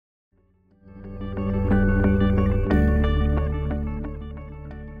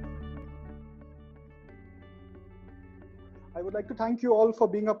to thank you all for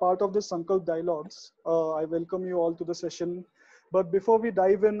being a part of the Sankalp Dialogues. I welcome you all to the session. But before we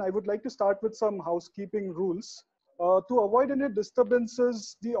dive in, I would like to start with some housekeeping rules. To avoid any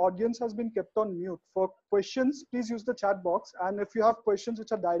disturbances, the audience has been kept on mute. For questions, please use the chat box. And if you have questions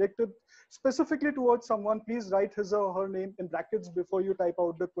which are directed specifically towards someone, please write his or her name in brackets before you type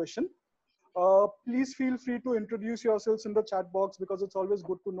out the question. Please feel free to introduce yourselves in the chat box because it's always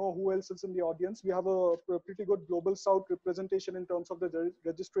good to know who else is in the audience. We have a pretty good Global South representation in terms of the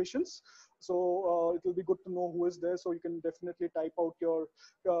registrations. So it will be good to know who is there. So you can definitely type out your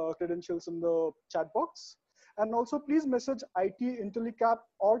credentials in the chat box. And also please message IT, Intellecap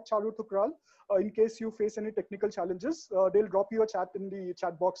or Charu Thukral in case you face any technical challenges. They'll drop you a chat in the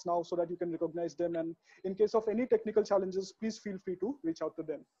chat box now so that you can recognize them. And in case of any technical challenges, please feel free to reach out to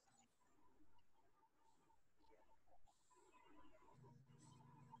them.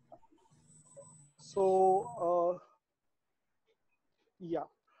 So, yeah.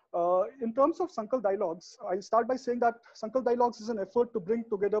 In terms of Sankalp Dialogues, I'll start by saying that Sankalp Dialogues is an effort to bring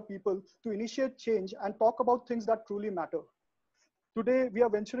together people to initiate change and talk about things that truly matter. Today, we are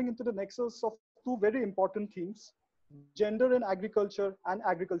venturing into the nexus of two very important themes, gender in agriculture and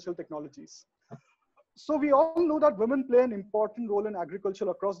agricultural technologies. So we all know that women play an important role in agriculture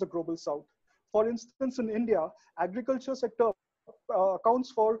across the global south. For instance, in India, agriculture sector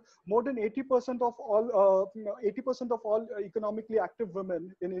accounts for more than 80% of all 80% of all economically active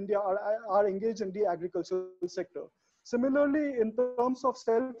women in India are engaged in the agricultural sector. Similarly, in terms of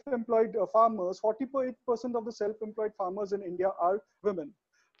self-employed farmers, 48% of the self-employed farmers in India are women.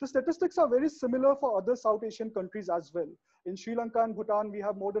 The statistics are very similar for other South Asian countries as well. In Sri Lanka and Bhutan, we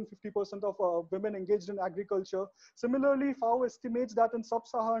have more than 50% of women engaged in agriculture. Similarly, FAO estimates that in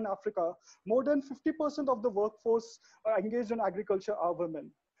sub-Saharan Africa, more than 50% of the workforce engaged in agriculture are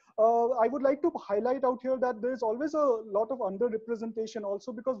women. I would like to highlight out here that there is always a lot of underrepresentation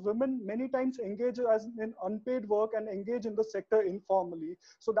also because women many times engage as in unpaid work and engage in the sector informally.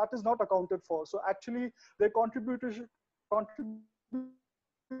 So that is not accounted for. So actually their contribution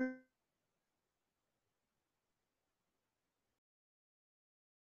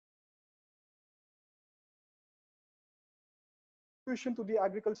to the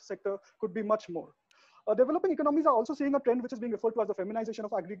agriculture sector could be much more. Developing economies are also seeing a trend which is being referred to as the feminization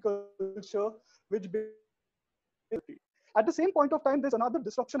of agriculture, which at the same point of time, there's another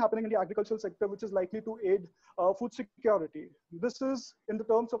disruption happening in the agricultural sector, which is likely to aid food security. This is in the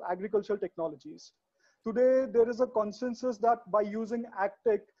terms of agricultural technologies. Today, there is a consensus that by using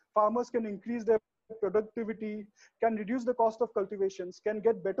AgTech, farmers can increase their productivity, can reduce the cost of cultivations, can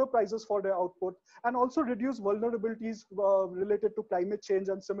get better prices for their output, and also reduce vulnerabilities related to climate change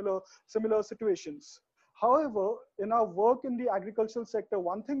and similar situations. However, in our work in the agricultural sector,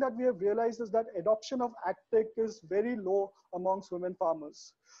 one thing that we have realized is that adoption of AgTech is very low amongst women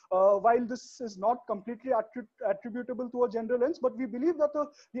farmers. While this is not completely attributable to a gender lens, but we believe that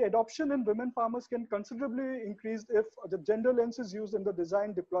the adoption in women farmers can considerably increase if the gender lens is used in the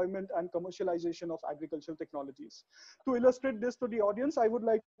design, deployment, and commercialization of agricultural technologies. To illustrate this to the audience, I would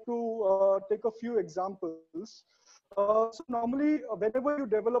like to take a few examples. So normally, whenever you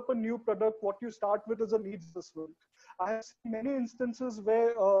develop a new product, what you start with is a needs assessment. I have seen many instances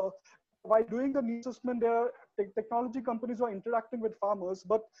where while doing the needs assessment, there are technology companies who are interacting with farmers,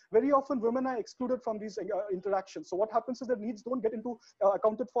 but very often women are excluded from these interactions. So what happens is that needs don't get into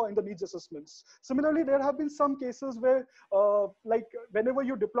accounted for in the needs assessments. Similarly, there have been some cases where like whenever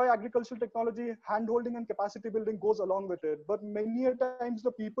you deploy agricultural technology, hand-holding and capacity building goes along with it. But many a times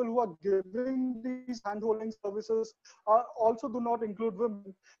the people who are giving these hand-holding services also do not include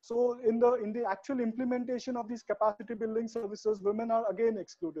women. So in the actual implementation of these capacity building services, women are again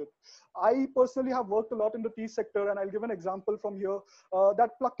excluded. I personally have worked a lot in the tea sector, and I'll give an example from here.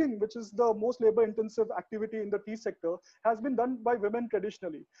 That plucking, which is the most labor-intensive activity in the tea sector, has been done by women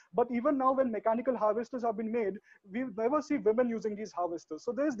traditionally. But even now, when mechanical harvesters have been made, we never see women using these harvesters.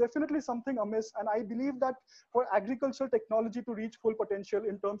 So there is definitely something amiss, and I believe that for agricultural technology to reach full potential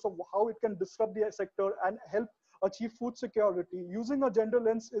in terms of how it can disrupt the sector and help achieve food security, using a gender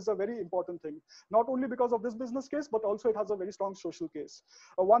lens is a very important thing. Not only because of this business case, but also it has a very strong social case.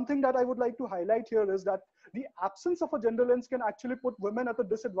 One thing that I would like to highlight here is that the absence of a gender lens can actually put women at a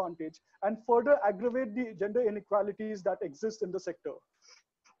disadvantage and further aggravate the gender inequalities that exist in the sector.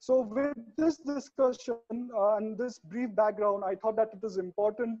 So with this discussion and this brief background, I thought that it is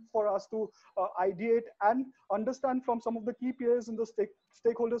important for us to ideate and understand from some of the key players in the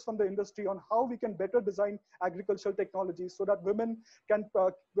stakeholders from the industry on how we can better design agricultural technologies so that women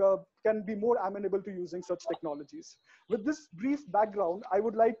can be more amenable to using such technologies. With this brief background, I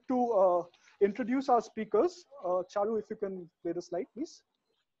would like to introduce our speakers. Charu, if you can play the slide, please.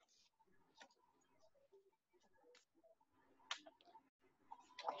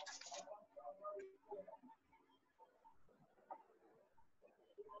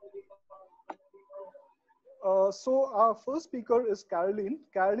 So our first speaker is Carolyn.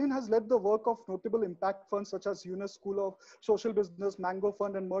 Carolyn has led the work of notable impact funds such as UNES School of Social Business, Mango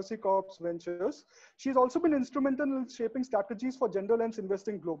Fund, and Mercy Corps Ventures. She's also been instrumental in shaping strategies for gender lens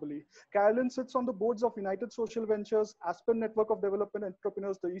investing globally. Carolyn sits on the boards of United Social Ventures, Aspen Network of Development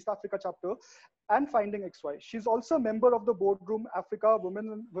Entrepreneurs, the East Africa chapter, and Finding XY. She's also a member of the boardroom Africa,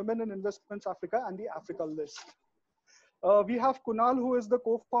 Women in Investments Africa, and the Africa List. We have Kunal, who is the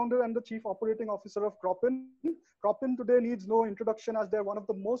co-founder and the chief operating officer of Cropin. Cropin today needs no introduction as they're one of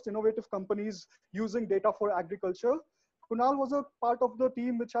the most innovative companies using data for agriculture. Kunal was a part of the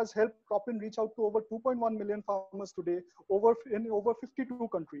team which has helped Cropin reach out to over 2.1 million farmers today in over 52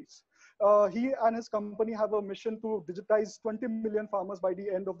 countries. He and his company have a mission to digitize 20 million farmers by the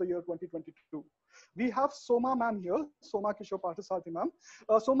end of the year 2022. We have Soma ma'am here, Soma Kishore Parthasarthi ma'am.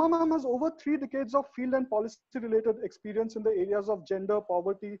 Soma ma'am has over 3 decades of field and policy related experience in the areas of gender,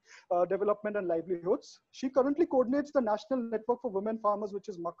 poverty, development and livelihoods. She currently coordinates the National Network for Women Farmers, which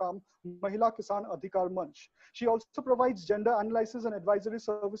is MAKKAM, Mahila Kisan Adhikar Manch. She also provides gender analysis and advisory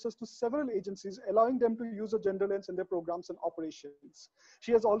services to several agencies, allowing them to use a gender lens in their programs and operations.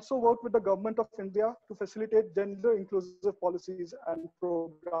 She has also worked with the Government of India to facilitate gender inclusive policies and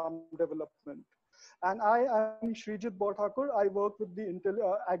program development. And I am Shreejit Borthakur. I work with the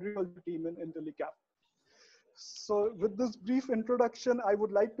agriculture team in Intellecap. So with this brief introduction, I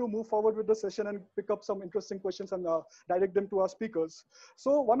would like to move forward with the session and pick up some interesting questions and direct them to our speakers.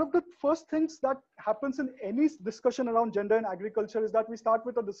 So one of the first things that happens in any discussion around gender in agriculture is that we start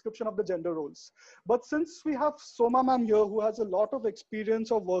with a description of the gender roles. But since we have Soma ma'am here, who has a lot of experience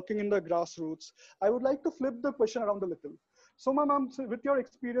of working in the grassroots, I would like to flip the question around a little. Soma ma'am, with your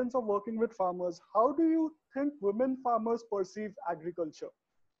experience of working with farmers, how do you think women farmers perceive agriculture?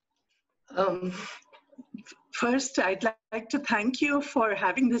 First, I'd like to thank you for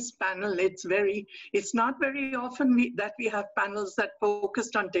having this panel. It's not very often that we have panels that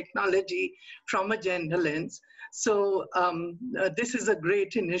focused on technology from a gender lens. So this is a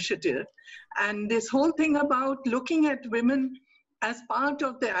great initiative. And this whole thing about looking at women as part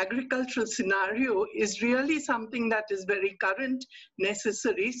of the agricultural scenario is really something that is very current,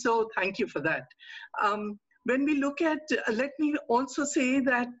 necessary. So thank you for that. When we look at, let me also say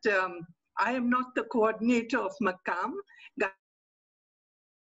that I am not the coordinator of MAKKAM.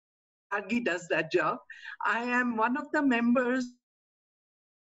 Gargi does that job. I am one of the members.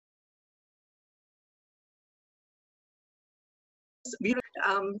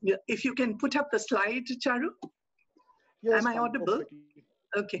 If you can put up the slide, Charu. Yes, am I audible? Perfectly.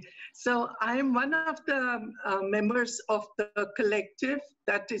 Okay, so I am one of the members of the collective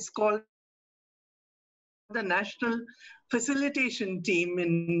that is called the National Facilitation team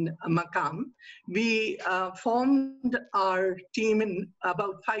in MAKKAM. We formed our team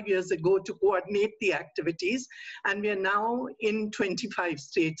about 5 years ago to coordinate the activities, and we are now in 25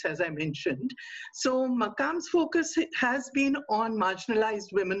 states, as I mentioned. So MAKKAM's focus has been on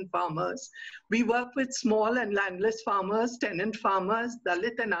marginalized women farmers. We work with small and landless farmers, tenant farmers,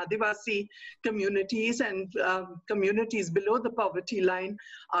 Dalit and Adivasi communities, and communities below the poverty line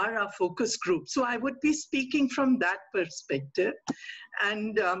are our focus group. So I would be speaking from that perspective.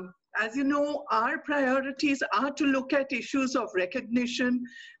 And as you know, our priorities are to look at issues of recognition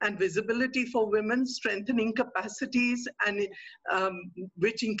and visibility for women, strengthening capacities, and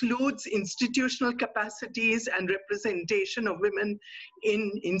which includes institutional capacities and representation of women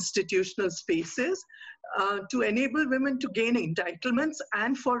in institutional spaces, to enable women to gain entitlements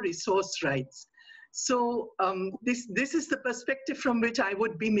and for resource rights. So this is the perspective from which I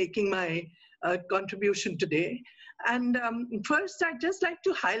would be making my contribution today. And first, I'd just like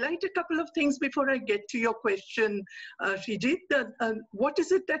to highlight a couple of things before I get to your question, Shreejit. What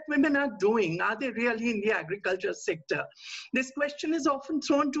is it that women are doing? Are they really in the agriculture sector? This question is often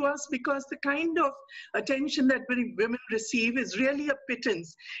thrown to us because the kind of attention that women receive is really a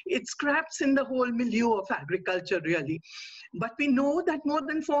pittance. It scraps in the whole milieu of agriculture, really. But we know that more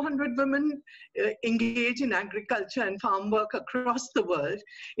than 400 women engage in agriculture and farm work across the world.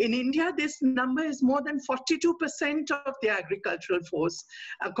 In India, this number is more than 42%. of the agricultural force,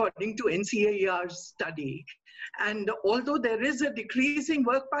 according to NCAER's study. And although there is a decreasing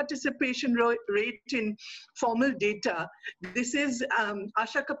work participation rate in formal data, this is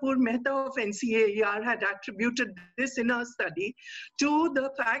Asha Kapoor Mehta of NCAER had attributed this in her study to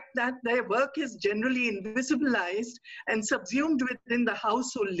the fact that their work is generally invisibilized and subsumed within the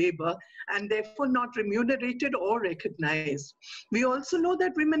household labor and therefore not remunerated or recognized. We also know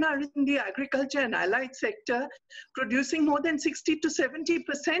that women are in the agriculture and allied sector, producing more than 60 to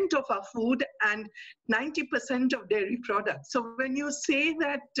 70% of our food and 90% of dairy products. So when you say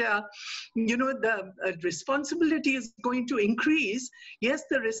that, the responsibility is going to increase, yes,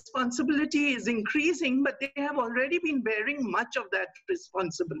 the responsibility is increasing, but they have already been bearing much of that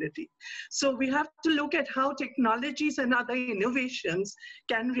responsibility. So we have to look at how technologies and other innovations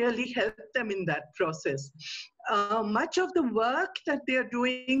can really help them in that process. Much of the work that they're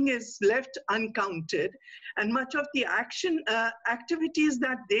doing is left uncounted, and much of the activities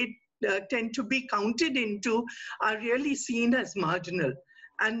that they tend to be counted into are really seen as marginal.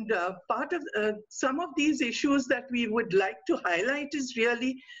 And part of some of these issues that we would like to highlight is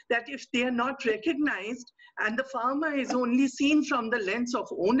really that if they are not recognized and the farmer is only seen from the lens of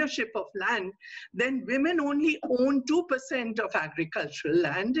ownership of land, then women only own 2% of agricultural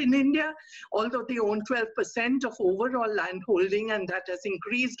land in India, although they own 12% of overall land holding, and that has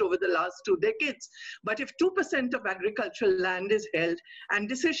increased over the last 2 decades. But if 2% of agricultural land is held and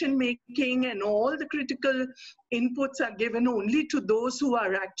decision making and all the critical inputs are given only to those who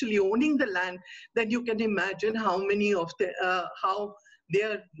are actually owning the land, then you can imagine how many of the, how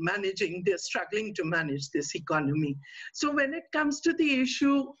they're struggling to manage this economy. So when it comes to the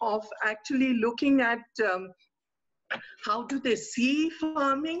issue of actually looking at how do they see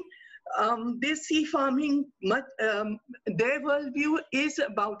farming, they see farming, their worldview is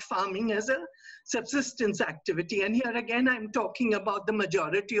about farming as a subsistence activity. And here again, I'm talking about the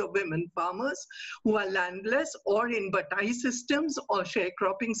majority of women farmers who are landless or in batai systems or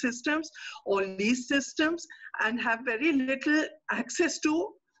sharecropping systems or lease systems and have very little access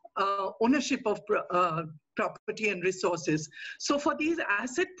to ownership of property and resources. So for these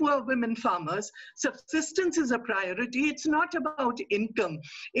asset poor women farmers, subsistence is a priority. It's not about income.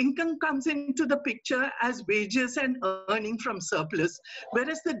 Income comes into the picture as wages and earning from surplus,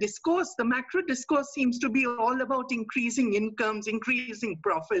 whereas the discourse, the macro discourse seems to be all about increasing incomes, increasing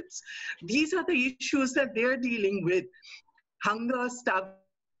profits. These are the issues that they're dealing with. Hunger, starvation,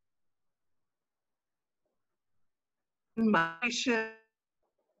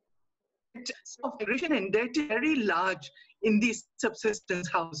 of migration and debt is very large in these subsistence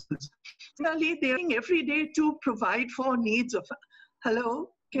households. Similarly, they are working every day to provide for needs of.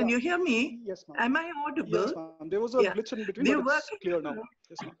 Hello, can you hear me? Yes, ma'am. Am I audible? Yes, ma'am. There was a glitch in between, but it's clear now.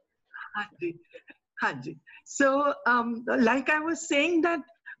 Yes, ma'am. Hanji. So, like I was saying that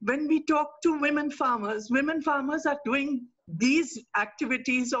when we talk to women farmers are doing these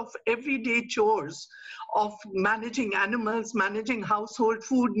activities of everyday chores, of managing animals, managing household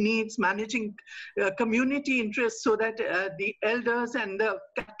food needs, managing community interests so that the elders and the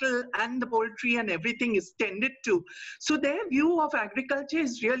cattle and the poultry and everything is tended to. So their view of agriculture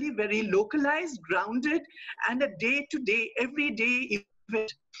is really very localized, grounded, and a day-to-day, everyday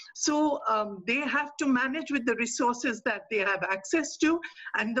event. So they have to manage with the resources that they have access to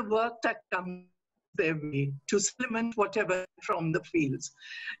and the work that comes their way to supplement whatever from the fields.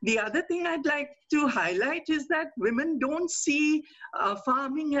 The other thing I'd like to highlight is that women don't see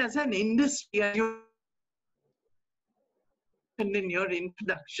farming as an industry. As you in your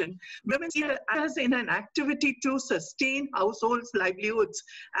introduction, women see it as in an activity to sustain households, livelihoods,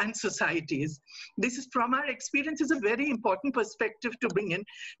 and societies. This is, from our experience, is a very important perspective to bring in,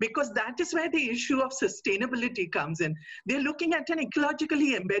 because that is where the issue of sustainability comes in. They're looking at an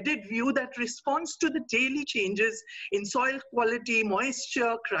ecologically embedded view that responds to the daily changes in soil quality,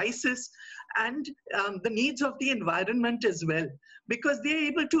 moisture, crisis, and the needs of the environment as well, because they're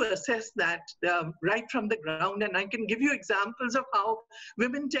able to assess that right from the ground. And I can give you examples of how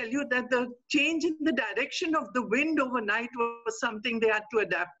women tell you that the change in the direction of the wind overnight was something they had to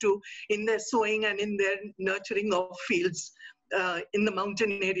adapt to in their sowing and in their nurturing of fields in the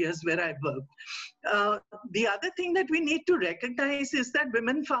mountain areas where I worked. The other thing that we need to recognize is that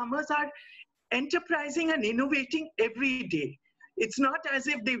women farmers are enterprising and innovating every day. It's not as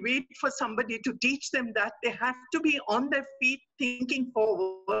if they wait for somebody to teach them that. They have to be on their feet thinking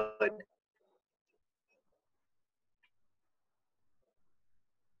forward.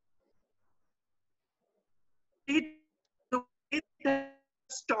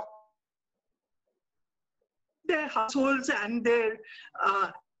 Stock their households and their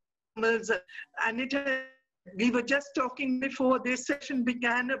animals, and it has we were just talking before this session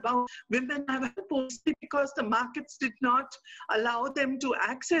began about women have posted because the markets did not allow them to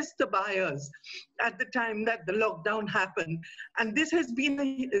access the buyers at the time that the lockdown happened. And this has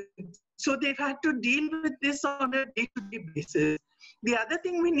been, so they've had to deal with this on a day-to-day basis. The other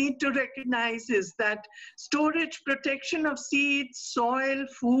thing we need to recognize is that storage, protection of seeds, soil,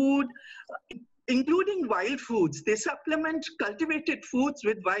 food, including wild foods. They supplement cultivated foods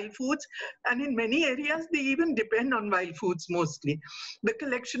with wild foods, and in many areas, they even depend on wild foods mostly. The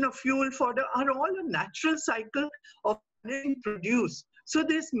collection of fuel fodder are all a natural cycle of produce. So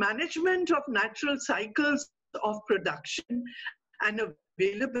this management of natural cycles of production and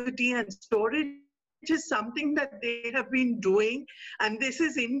availability and storage is something that they have been doing, and this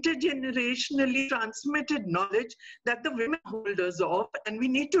is intergenerationally transmitted knowledge that the women holders of, and we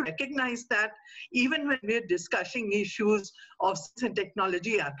need to recognize that even when we're discussing issues of science and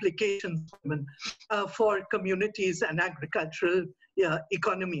technology applications for communities and agricultural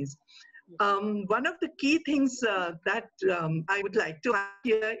economies. One of the key things that I would like to add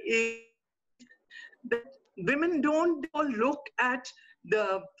here is that women don't all look at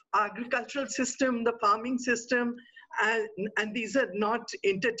the agricultural system, the farming system, and these are not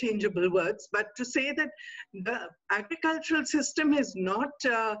interchangeable words, but to say that the agricultural system is not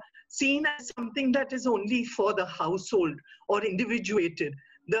seen as something that is only for the household or individuated.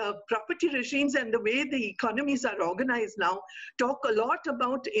 The property regimes and the way the economies are organized now talk a lot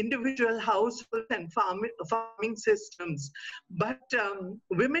about individual households and farming systems. But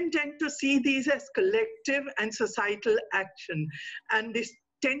women tend to see these as collective and societal action. And this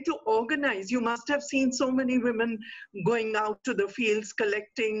tend to organize. You must have seen so many women going out to the fields,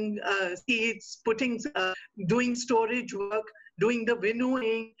 collecting seeds, doing storage work, doing the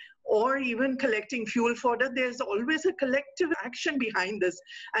winnowing, or even collecting fuel fodder. There's always a collective action behind this.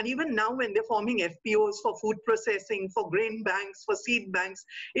 And even now when they're forming FPOs for food processing, for grain banks, for seed banks,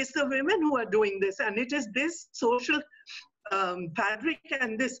 it's the women who are doing this. And it is this social fabric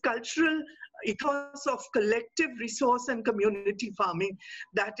and this cultural ethos of collective resource and community farming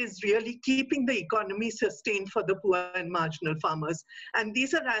that is really keeping the economy sustained for the poor and marginal farmers. And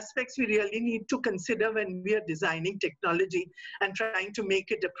these are aspects we really need to consider when we are designing technology and trying to make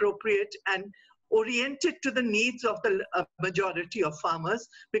it appropriate and oriented to the needs of the majority of farmers,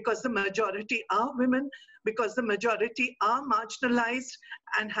 because the majority are women, because the majority are marginalized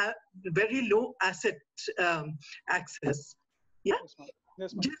and have very low asset access. Yeah,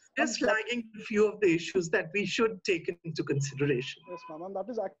 yes, just flagging a few of the issues that we should take into consideration. Yes, ma'am, and that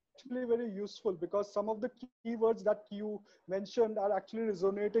is actually very useful because some of the keywords that you mentioned are actually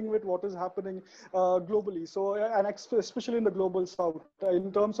resonating with what is happening globally. So, and especially in the global south,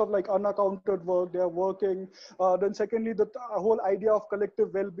 in terms of like unaccounted work, they are working. Then secondly, the whole idea of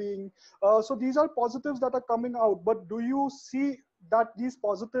collective well-being. So these are positives that are coming out, but do you see that these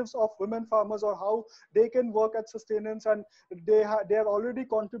positives of women farmers or how they can work at sustenance and they are already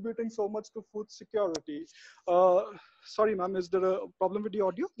contributing so much to food security? Sorry, ma'am, is there a problem with the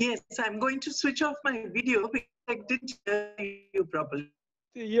audio? Yes, I'm going to switch off my video because I didn't hear you properly.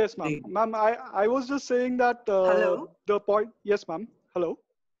 Yes, ma'am. Ma'am, I was just saying that Hello? the point. Yes, ma'am. Hello.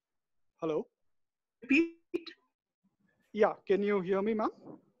 Hello. Repeat. Yeah, can you hear me, ma'am?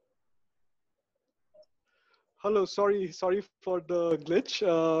 Hello, sorry for the glitch.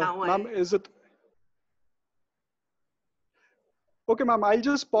 Ma'am, is it? Okay, ma'am, I'll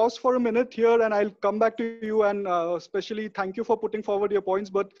just pause for a minute here and I'll come back to you, and especially thank you for putting forward your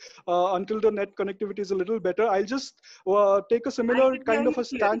points, but until the net connectivity is a little better, I'll just take a similar kind of a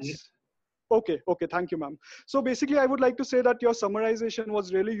stance. Okay, thank you, ma'am. So basically, I would like to say that your summarization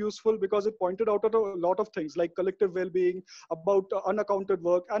was really useful because it pointed out a lot of things like collective well-being, about unaccounted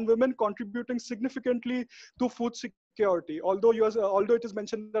work, and women contributing significantly to food security. Although it is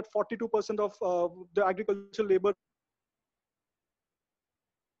mentioned that 42% of the agricultural labor.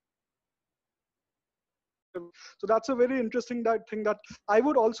 So that's a very interesting thing that I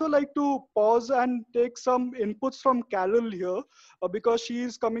would also like to pause and take some inputs from Carol here because she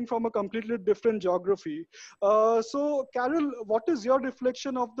is coming from a completely different geography. So Carol, what is your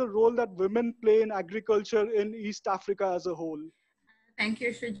reflection of the role that women play in agriculture in East Africa as a whole? Thank you,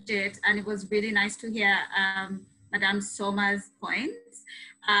 Shreejit. And it was really nice to hear Madame Soma's points,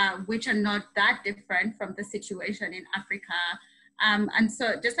 which are not that different from the situation in Africa. And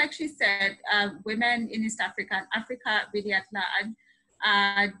so just like she said, women in East Africa and Africa really at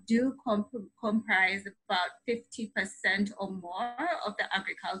large do comprise about 50% or more of the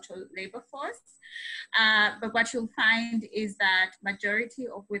agricultural labor force. But what you'll find is that majority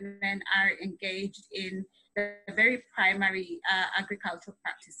of women are engaged in the very primary agricultural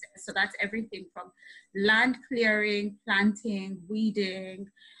practices. So that's everything from land clearing, planting, weeding,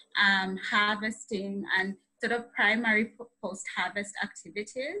 harvesting, and sort of primary post-harvest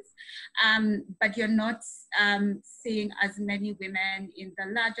activities. But you're not seeing as many women in the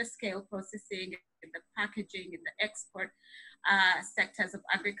larger scale processing, in the packaging, in the export sectors of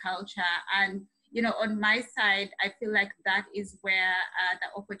agriculture. And, you know, on my side, I feel like that is where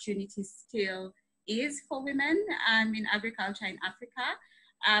the opportunity still is for women in agriculture in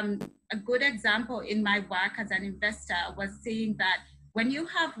Africa. A good example in my work as an investor was seeing that when you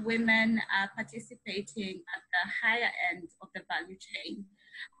have women participating at the higher end of the value chain,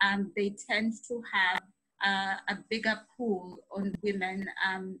 they tend to have a bigger pool on women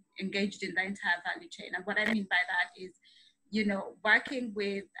engaged in the entire value chain. And what I mean by that is, you know, working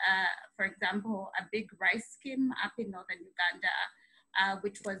with, for example, a big rice scheme up in northern Uganda,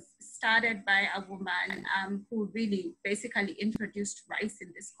 which was started by a woman who really basically introduced rice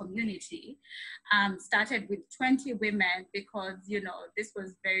in this community. Started with 20 women because, you know, this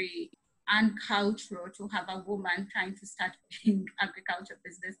was very uncultural to have a woman trying to start big agriculture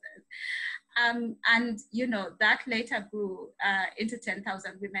businesses. And, you know, that later grew into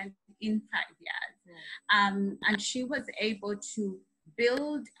 10,000 women in 5 years. And she was able to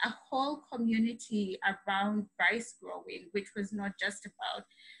build a whole community around rice growing, which was not just about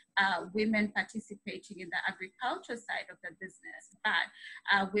women participating in the agriculture side of the business,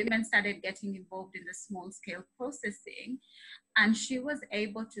 but women started getting involved in the small scale processing. And she was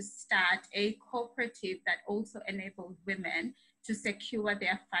able to start a cooperative that also enabled women to secure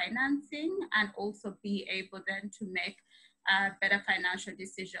their financing and also be able then to make better financial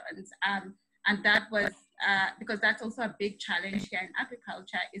decisions. And that was, because that's also a big challenge here in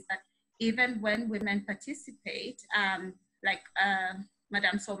agriculture, is that even when women participate, like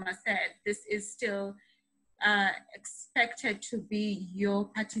Madam Soma said, this is still expected to be your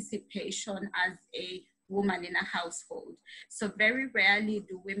participation as a woman in a household. So very rarely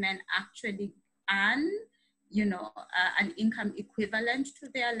do women actually earn, you know, an income equivalent to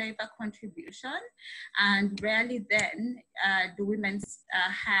their labor contribution. And rarely then do women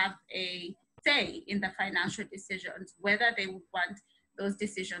have a say in the financial decisions, whether they would want those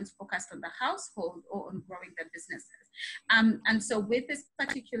decisions focused on the household or on growing their businesses. And so with this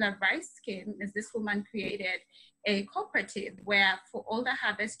particular rice scheme, this woman created a cooperative where for all the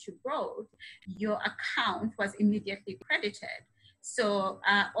harvest you brought, your account was immediately credited. So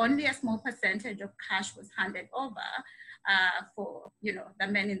only a small percentage of cash was handed over for, you know, the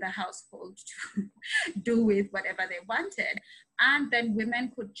men in the household to do with whatever they wanted. And then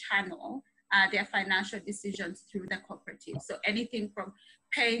women could channel their financial decisions through the cooperative. So anything from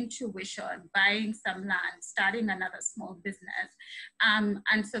paying tuition, buying some land, starting another small business.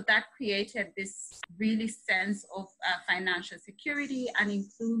 And so that created this really sense of financial security and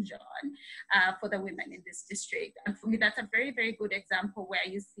inclusion for the women in this district. And for me, that's a very, very good example where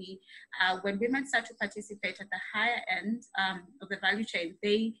you see when women start to participate at the higher end of the value chain,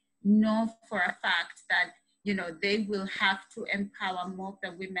 they know for a fact that, you know, they will have to empower more of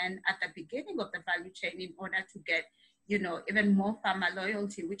the women at the beginning of the value chain in order to get, you know, even more farmer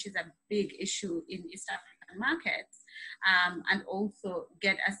loyalty, which is a big issue in East African markets, and also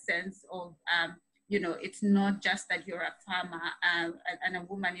get a sense of, you know, it's not just that you're a farmer and a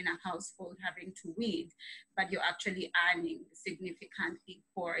woman in a household having to weed, but you're actually earning significantly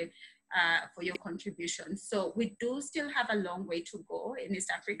for your contribution. So we do still have a long way to go in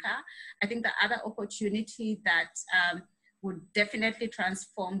East Africa. I think the other opportunity that would definitely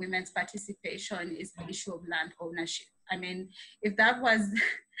transform women's participation is the issue of land ownership. I mean, if that was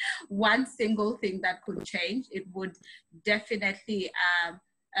one single thing that could change, it would definitely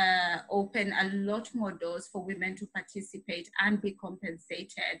open a lot more doors for women to participate and be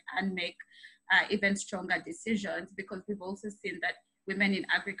compensated and make even stronger decisions, because we've also seen that women in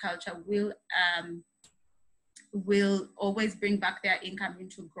agriculture will always bring back their income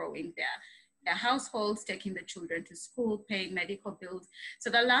into growing their households, taking the children to school, paying medical bills. So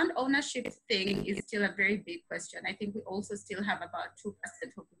the land ownership thing is still a very big question. I think we also still have about 2%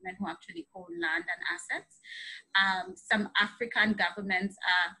 of women who actually own land and assets. Some African governments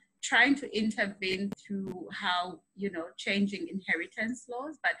are trying to intervene through how, you know, changing inheritance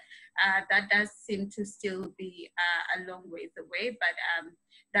laws, but that does seem to still be a long ways away.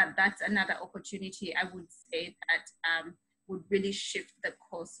 But that's another opportunity, I would say, that would really shift the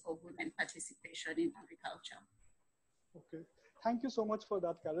course of women participation in agriculture. Okay. Thank you so much for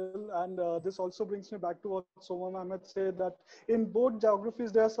that, Carol. And this also brings me back to what Soma ma'am had said, that in both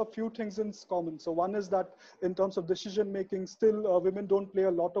geographies, there's a few things in common. So one is that in terms of decision making, still women don't play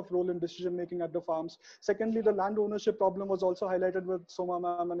a lot of role in decision making at the farms. Secondly, the land ownership problem was also highlighted with Soma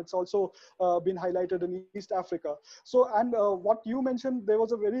ma'am, and it's also been highlighted in East Africa. So, and what you mentioned, there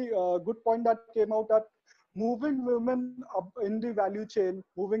was a very good point that came out, that moving women up in the value chain,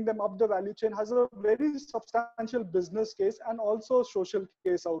 moving them up the value chain has a very substantial business case and also social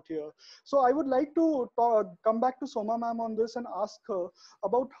case out here. So I would like to come back to Soma ma'am on this and ask her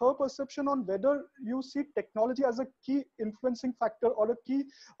about her perception on whether you see technology as a key influencing factor or a key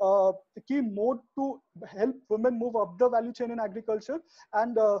mode to help women move up the value chain in agriculture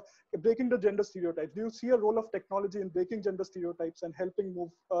and breaking the gender stereotypes. Do you see a role of technology in breaking gender stereotypes and helping move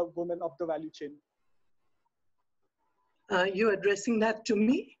women up the value chain? You addressing that to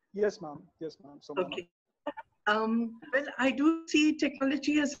me? Yes, ma'am. Yes, ma'am. So, okay. Well, I do see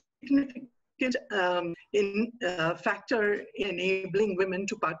technology as a significant factor in enabling women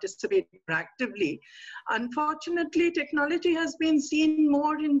to participate more actively. Unfortunately, technology has been seen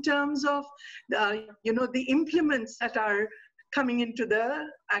more in terms of, the implements that are coming into the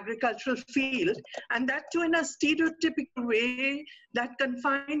agricultural field, and that too in a stereotypical way that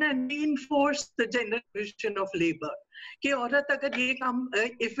confine and reinforce the gender division of labor.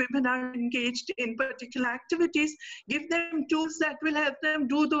 If women are engaged in particular activities, give them tools that will help them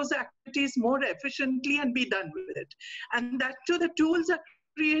do those activities more efficiently and be done with it. And that too, the tools are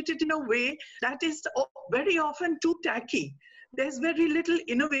created in a way that is very often too tacky. There's very little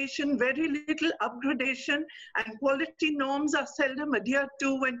innovation, very little upgradation, and quality norms are seldom adhered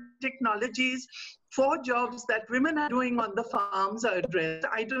to when technologies for jobs that women are doing on the farms are addressed.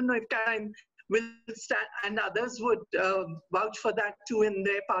 I don't know if Caroline will stand, and others would vouch for that too in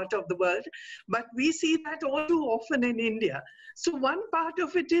their part of the world, but we see that all too often in India. So one part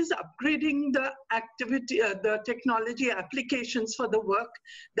of it is upgrading the activity, the technology applications for the work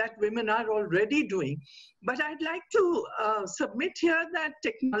that women are already doing. But I'd like to submit here that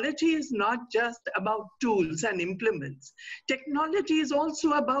technology is not just about tools and implements. Technology is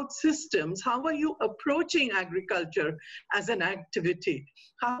also about systems. How are you approaching agriculture as an activity?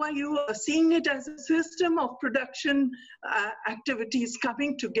 How are you seeing it as a system of production activities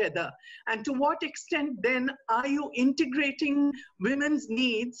coming together? And to what extent then are you integrating women's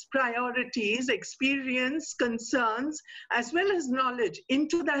needs, priorities, experience, concerns, as well as knowledge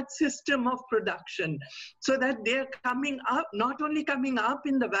into that system of production, so that they're coming up, not only coming up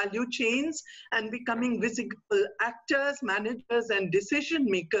in the value chains and becoming visible actors, managers, and decision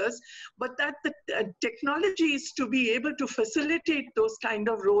makers, but that the technologies to be able to facilitate those kind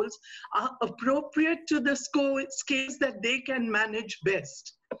of roles are appropriate to the scales that they can manage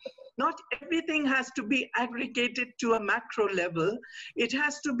best. Not everything has to be aggregated to a macro level. It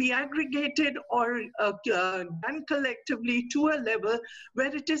has to be aggregated or done collectively to a level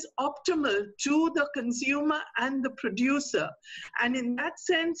where it is optimal to the consumer and the producer. And in that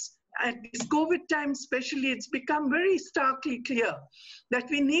sense, at this COVID time especially, it's become very starkly clear that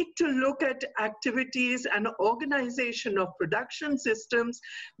we need to look at activities and organization of production systems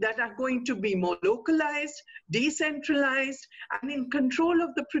that are going to be more localized, decentralized, and in control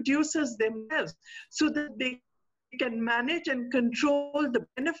of the producers themselves, so that they can manage and control the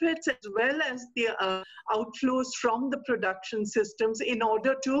benefits as well as the outflows from the production systems in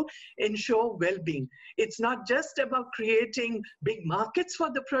order to ensure well-being. It's not just about creating big markets for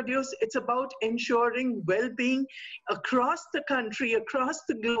the produce, it's about ensuring well-being across the country, across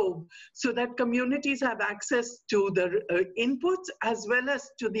the globe, so that communities have access to the inputs as well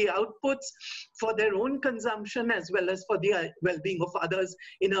as to the outputs for their own consumption as well as for the well-being of others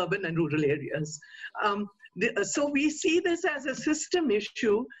in urban and rural areas. So we see this as a system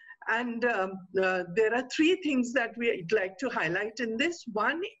issue, and there are three things that we'd like to highlight in this.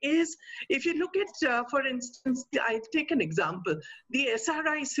 One is, if you look at, for instance, I'll take an example, the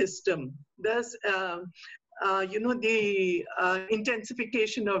SRI system. There's, the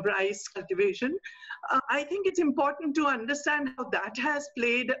intensification of rice cultivation. I think it's important to understand how that has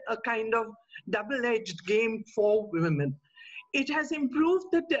played a kind of double-edged game for women. It has improved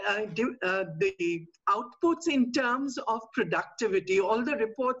the outputs in terms of productivity. All the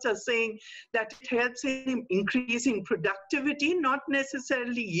reports are saying that it helps in increasing productivity, not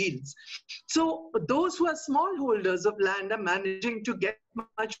necessarily yields. So those who are smallholders of land are managing to get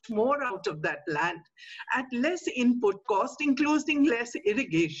much more out of that land at less input cost, including less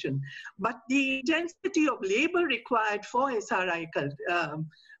irrigation. But the intensity of labor required for SRI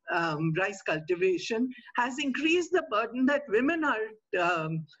rice cultivation has increased the burden that women are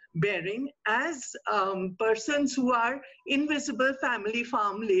bearing as persons who are invisible family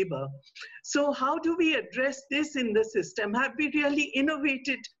farm labor. So how do we address this in the system? Have we really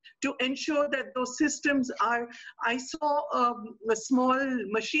innovated to ensure that those systems are? I saw a small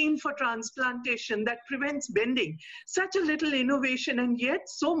machine for transplantation that prevents bending. Such a little innovation, and yet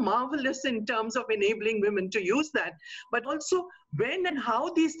so marvelous in terms of enabling women to use that. But also when and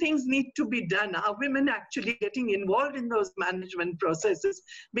how these things need to be done, are women actually getting involved in those management processes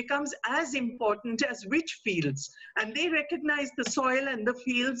becomes as important as which fields. And they recognize the soil and the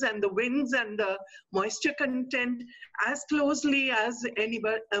fields and the winds and the moisture content as closely as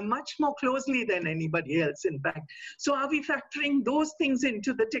anybody, much more closely than anybody else, in fact. So are we factoring those things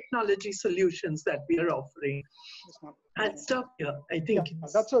into the technology solutions that we are offering? Yes, I'll stop here. I think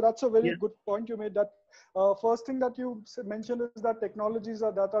that's a very good point you made. That first thing that you mentioned is that technologies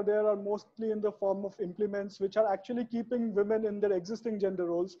that are there are mostly in the form of implements, which are actually keeping women in their existing gender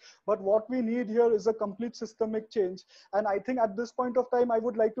roles. But what we need here is a complete systemic change. And I think at this point of time, I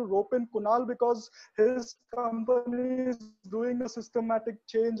would like to rope in Kunal, because his company is doing a systematic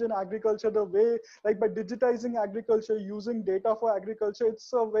change in agriculture, the way, like by digitizing agriculture, using data for agriculture.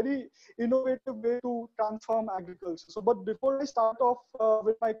 It's a very innovative way to transform agriculture. So, but before I start off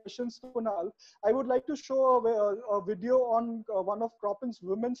with my questions to Kunal, I would like to show a video on one of Cropin's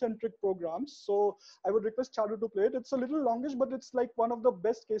women-centric programs. So I would request Charu to play it. It's a little longish, but it's like one of the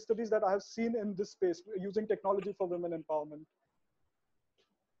best case studies that I have seen in this space, using technology for women empowerment.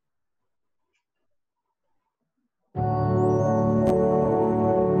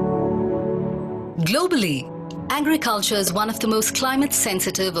 Globally, agriculture is one of the most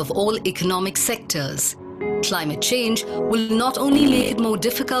climate-sensitive of all economic sectors. Climate change will not only make it more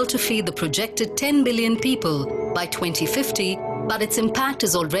difficult to feed the projected 10 billion people by 2050, but its impact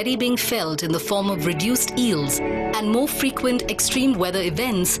is already being felt in the form of reduced yields and more frequent extreme weather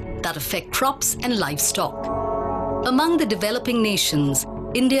events that affect crops and livestock. Among the developing nations,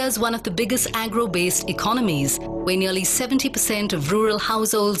 India is one of the biggest agro-based economies, where nearly 70% of rural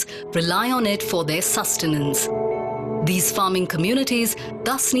households rely on it for their sustenance. These farming communities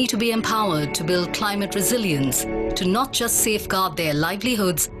thus need to be empowered to build climate resilience, to not just safeguard their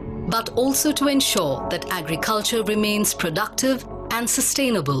livelihoods, but also to ensure that agriculture remains productive and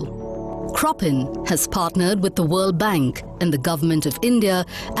sustainable. Cropin has partnered with the World Bank and the Government of India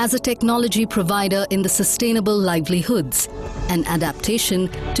as a technology provider in the Sustainable Livelihoods and Adaptation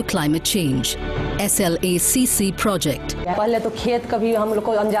to Climate Change (SLACC) project. पहले तो खेत कभी हम लोग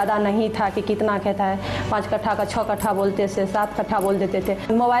को अंदाजा नहीं था कि कितना खेत है, 5 कट्ठा का 6 कट्ठा बोलते थे, 7 कट्ठा बोल देते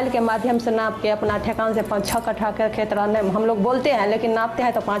थे। मोबाइल के माध्यम से नाप के अपना ठेकान से 5-6 कट्ठा का खेत रहने हम लोग बोलते हैं, लेकिन नापते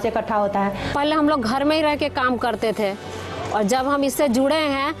हैं तो 5 कट्ठा होता है। पहले हम लोग घर में ही रह के काम करते थे, और जब हम इससे जुड़े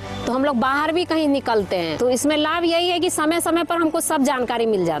हैं तो हम लोग बाहर भी कहीं निकलते हैं। तो इसमें लाभ यही है कि समय समय पर हमको सब जानकारी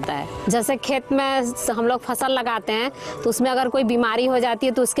मिल जाता है। जैसे खेत में हम लोग फसल लगाते हैं तो उसमें अगर कोई बीमारी हो जाती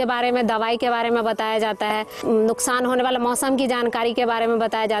है तो उसके बारे में, दवाई के बारे में बताया जाता है, नुकसान होने वाला मौसम की जानकारी के बारे में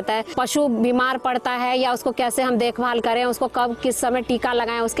बताया जाता है, पशु बीमार पड़ता है या उसको कैसे हम देखभाल करें, उसको कब किस समय टीका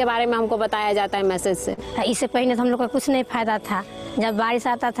लगाएं, उसके बारे में हमको बताया जाता है मैसेज से। इससे पहले तो हम लोग को कुछ नहीं फायदा था, जब बारिश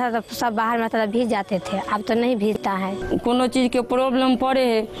आता था तो सब बाहर में आता था, भीग जाते थे, अब तो नहीं भीगता है। कोनो चीज के प्रॉब्लम पड़े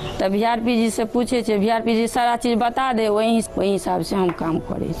है तो VRP जी से पूछे छे, VRP जी सारा चीज बता दे, वही हिसाब से हम काम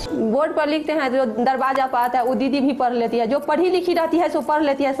करे। बोर्ड पर लिखते हैं, जो दरवाजा पर आता है वो दीदी भी पढ़ लेती है, जो पढ़ी लिखी रहती है सो पढ़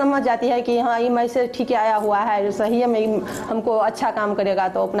लेती है, समझ जाती है कि हाँ ये मैसेज ठीक आया हुआ है, सही में हमको अच्छा काम करेगा,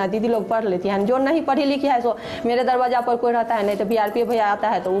 तो अपना दीदी लोग पढ़ लेती हैं। जो नहीं पढ़ी लिखी है सो मेरे दरवाजा पर कोई रहता है, नहीं तो VRP भैया आता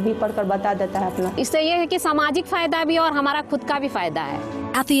है तो वो भी पढ़कर बता देता है अपना। इससे ये है कि सामाजिक फायदा भी और हमारा खुद का भी फायदा है।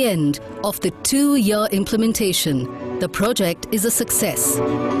 At the end of the 2-year implementation, the project is a success.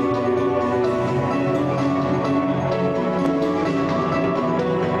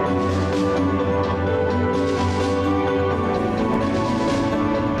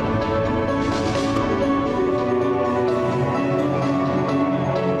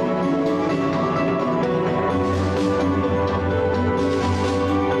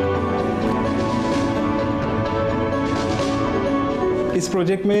 इस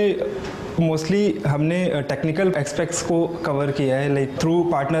प्रोजेक्ट में मोस्टली हमने टेक्निकल एस्पेक्ट्स को कवर किया है, like through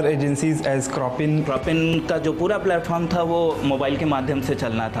partner agencies as क्रॉपिन का जो पूरा प्लेटफॉर्म था वो मोबाइल के माध्यम से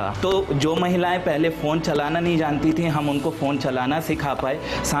चलना था। तो जो महिलाएं पहले फ़ोन चलाना नहीं जानती थी, हम उनको फ़ोन चलाना सिखा पाए,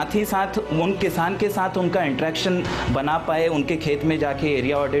 साथ ही साथ उन किसान के साथ उनका इंटरेक्शन बना पाए, उनके खेत में जाके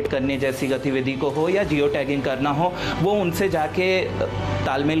एरिया ऑडिट करने जैसी गतिविधि को हो या जियो टैगिंग करना हो, वो उनसे जाके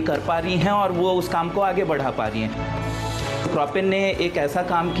तालमेल कर पा रही हैं और वो उस काम को आगे बढ़ा पा रही हैं। क्रॉपिन ने एक ऐसा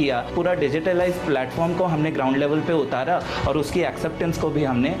काम किया, पूरा डिजिटलाइज प्लेटफॉर्म को हमने ग्राउंड लेवल पे उतारा और उसकी एक्सेप्टेंस को भी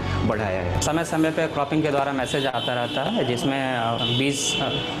हमने बढ़ाया है। समय समय पे क्रॉपिंग के द्वारा मैसेज आता रहता है, जिसमें बीज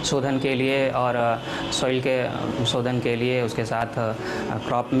शोधन के लिए और सॉइल के शोधन के लिए, उसके साथ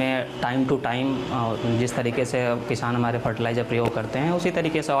क्रॉप में टाइम टू टाइम जिस तरीके से किसान हमारे फर्टिलाइज़र प्रयोग करते हैं, उसी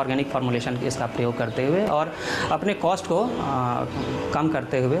तरीके से ऑर्गेनिक फार्मुलेशन इसका प्रयोग करते हुए और अपने कॉस्ट को कम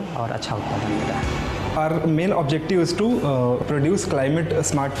करते हुए और अच्छा उत्पादन मिला है। Our main objective is to produce climate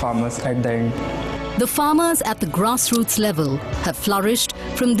smart farmers at the end. The farmers at the grassroots level have flourished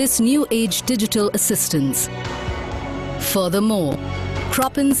from this new age digital assistance. Furthermore,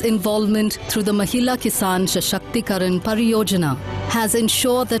 Cropin's involvement through the Mahila Kisan Sashaktikaran Pariyojana has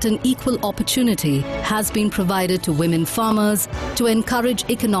ensured that an equal opportunity has been provided to women farmers to encourage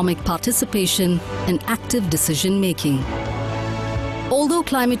economic participation and active decision making. Although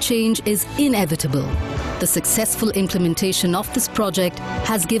climate change is inevitable, the successful implementation of this project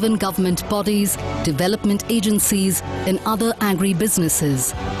has given government bodies, development agencies, and other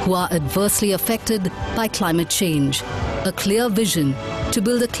agri-businesses who are adversely affected by climate change a clear vision to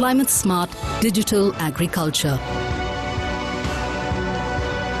build a climate-smart digital agriculture.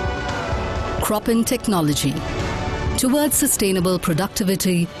 Cropin technology towards sustainable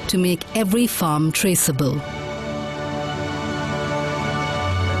productivity to make every farm traceable.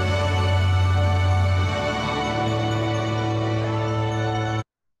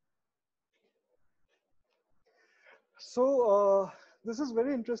 So this is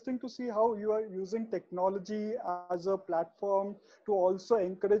very interesting to see how you are using technology as a platform to also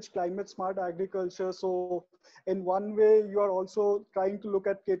encourage climate smart agriculture. So in one way, you are also trying to look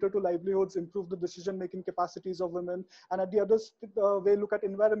at cater to livelihoods, improve the decision-making capacities of women, and at the other way, look at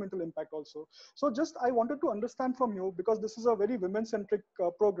environmental impact also. So just I wanted to understand from you, because this is a very women-centric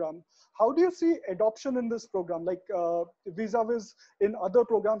program, how do you see adoption in this program, like vis-a-vis in other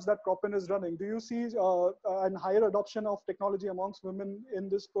programs that Cropin is running? Do you see a higher adoption of technology amongst women in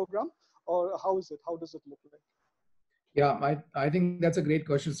this program, or how is it? How does it look like? Yeah, I think that's a great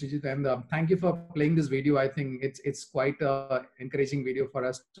question, Shreejit, and thank you for playing this video. I think it's quite an encouraging video for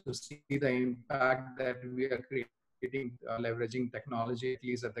us to see the impact that we are creating, leveraging technology, at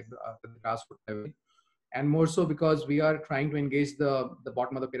least at the grassroots level. And more so because we are trying to engage the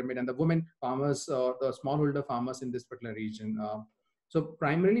bottom of the pyramid and the women farmers, the smallholder farmers in this particular region. So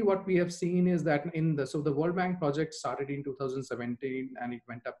primarily what we have seen is that so the World Bank project started in 2017 and it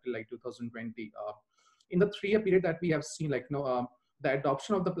went up to like 2020. In the 3-year period that we have seen, like, the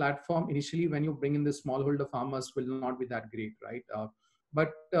adoption of the platform initially when you bring in the smallholder farmers will not be that great, right?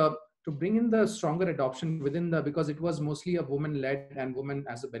 But to bring in the stronger adoption within because it was mostly a woman-led and woman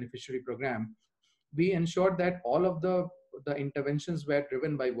as a beneficiary program, we ensured that all of the interventions were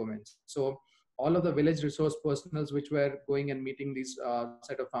driven by women. So all of the village resource personals which were going and meeting these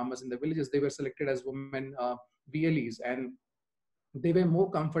set of farmers in the villages, they were selected as women VLEs, and they were more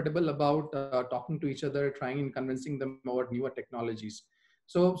comfortable about talking to each other, trying and convincing them about newer technologies.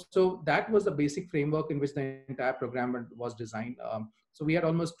 So that was the basic framework in which the entire program was designed. So we had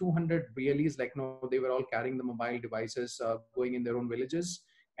almost 200 VLEs, like, they were all carrying the mobile devices, going in their own villages,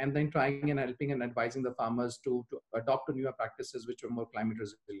 and then trying and helping and advising the farmers to adopt to newer practices which were more climate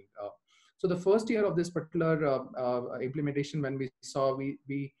resilient. So the first year of this particular implementation, when we saw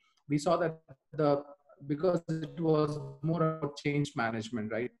that because it was more about change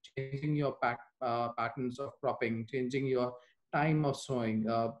management, right? Changing your patterns of cropping, changing your time of sowing,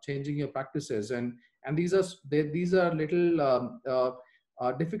 changing your practices, and these are little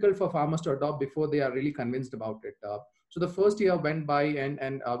difficult for farmers to adopt before they are really convinced about it. So the first year went by,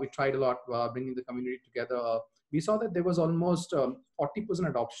 and we tried a lot, bringing the community together. We saw that there was almost 40%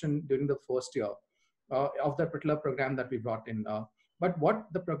 adoption during the first year of that particular program that we brought in. But what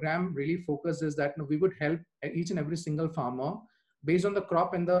the program really focused is that we would help each and every single farmer based on the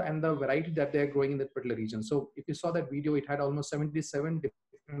crop and the variety that they're growing in that particular region. So if you saw that video, it had almost 77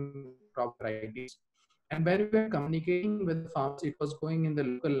 different crop varieties. And when we were communicating with the farmers, it was going in the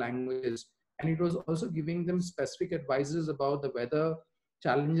local languages, and it was also giving them specific advices about the weather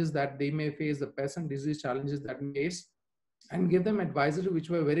challenges that they may face, the pest and disease challenges that they face, and give them advisory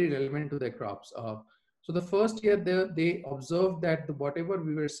which were very relevant to their crops. So the first year they observed that whatever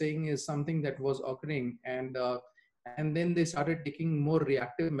we were saying is something that was occurring, and then they started taking more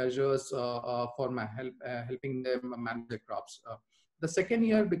reactive measures for helping them manage their crops. The second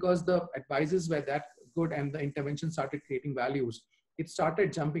year, because the advices were that good and the intervention started creating values, it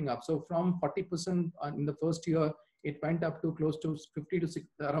started jumping up. So from 40% in the first year, it went up to close to 50 to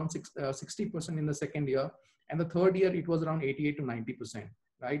 60% in the second year. And the third year, it was around 88 to 90%,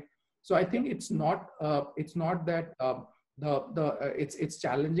 right? So I think it's not that it's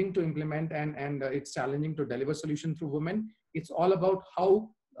challenging to implement and it's challenging to deliver solution through women. It's all about how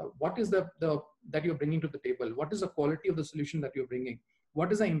what is that you're bringing to the table? What is the quality of the solution that you're bringing?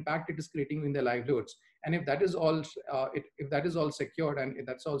 What is the impact it is creating in their livelihoods? And if that is all if that is all secured and if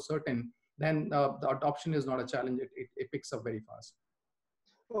that's all certain, then the adoption is not a challenge. It picks up very fast.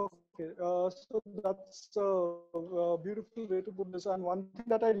 Okay, so that's a beautiful way to put this. And one thing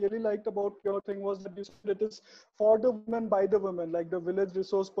that I really liked about your thing was that you said it is for the women, by the women, like the village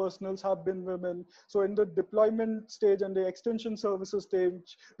resource personals have been women. So in the deployment stage and the extension services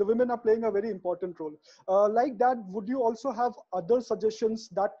stage, the women are playing a very important role. Like that, would you also have other suggestions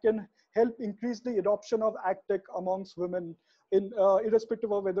that can help increase the adoption of AgTech amongst women, in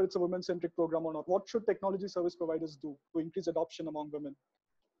irrespective of whether it's a women-centric program or not? What should technology service providers do to increase adoption among women?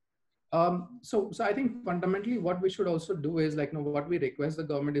 So I think fundamentally what we should also do is, like, what we request the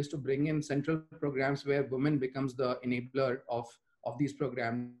government is to bring in central programs where women becomes the enabler of these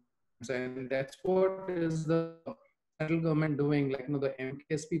programs. And that's what is the central government doing. Like, the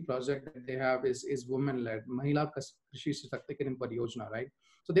MKSP project that they have is women-led, Mahila Krishi Sashaktikiran Pariyojana, right?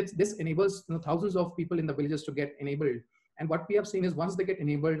 So this enables thousands of people in the villages to get enabled. And what we have seen is once they get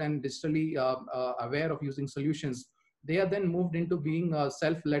enabled and digitally aware of using solutions, they are then moved into being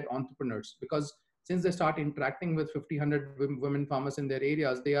self-led entrepreneurs, because since they start interacting with 100 women farmers in their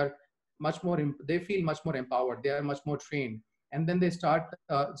areas, they are much more, they feel much more empowered, they are much more trained. And then they start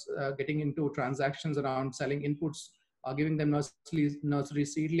getting into transactions around selling inputs, giving them nursery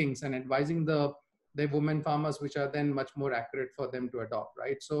seedlings and advising the women farmers, which are then much more accurate for them to adopt,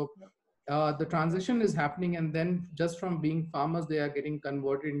 right? So the transition is happening, and then just from being farmers, they are getting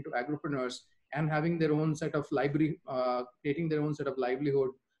converted into agripreneurs and having their own set of creating their own set of livelihood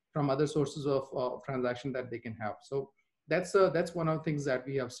from other sources of transaction that they can have. So that's one of the things that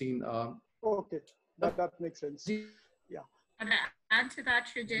we have seen. Okay, that makes sense. Yeah. Can I add to that,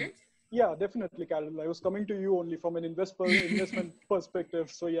 Shreejit? Yeah, definitely, Carolyn. I was coming to you only from an investment perspective.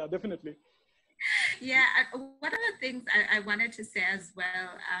 So yeah, definitely. Yeah, one of the things I wanted to say as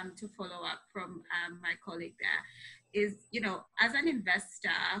well, to follow up from my colleague there, is, as an investor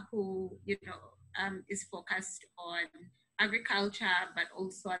who, is focused on agriculture, but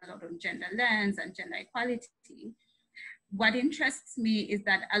also a lot on gender lens and gender equality, what interests me is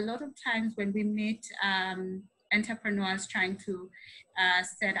that a lot of times when we meet entrepreneurs trying to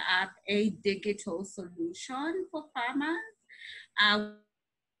set up a digital solution for farmers,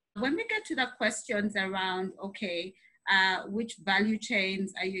 when we get to the questions around, okay, which value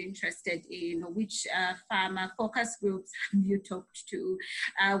chains are you interested in? Which farmer focus groups have you talked to?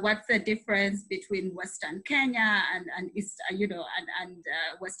 What's the difference between Western Kenya and East, and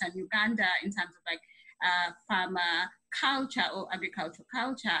Western Uganda in terms of like farmer culture or agricultural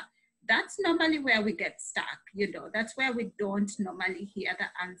culture? That's normally where we get stuck, that's where we don't normally hear the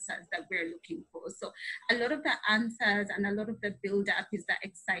answers that we're looking for. So a lot of the answers and a lot of the build up is the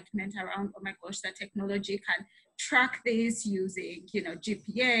excitement around, oh my gosh, the technology can track this using,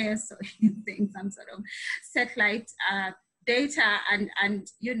 GPS or using some sort of satellite data.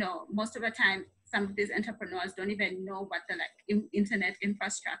 And most of the time, some of these entrepreneurs don't even know what the internet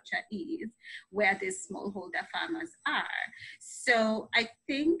infrastructure is, where these smallholder farmers are. So I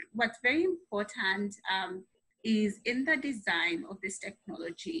think what's very important is in the design of this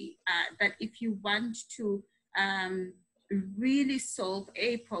technology, that if you want to really solve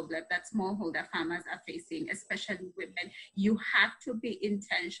a problem that smallholder farmers are facing, especially women, you have to be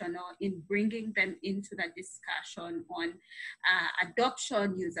intentional in bringing them into the discussion on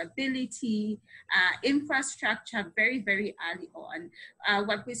adoption, usability, infrastructure very, very early on.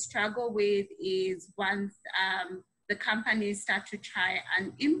 What we struggle with is once the companies start to try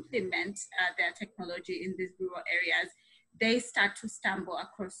and implement their technology in these rural areas, they start to stumble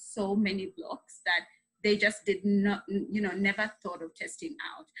across so many blocks that they just did not, never thought of testing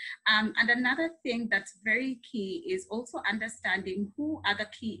out. And another thing that's very key is also understanding who are the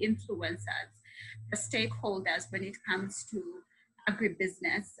key influencers, the stakeholders when it comes to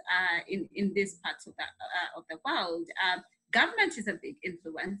agribusiness in these parts of the world. government is a big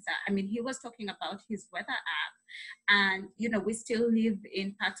influencer. I mean, he was talking about his weather app, and we still live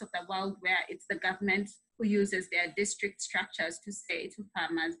in parts of the world where it's the government who uses their district structures to say to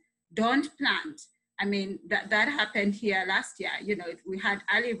farmers, don't plant. I mean, that happened here last year. We had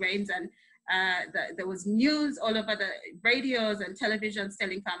early rains, and there was news all over the radios and televisions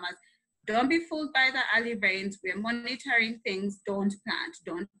telling farmers, don't be fooled by the early rains. We're monitoring things. Don't plant,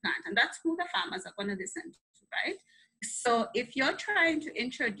 don't plant. And that's who the farmers are going to listen to, right? So if you're trying to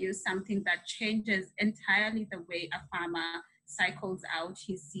introduce something that changes entirely the way a farmer cycles out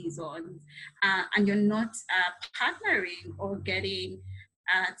his seasons, and you're not partnering or getting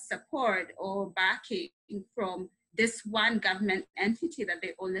support or backing from this one government entity that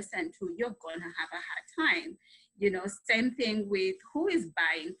they all listen to, you're going to have a hard time. Same thing with who is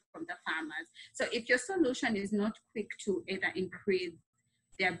buying from the farmers. So if your solution is not quick to either increase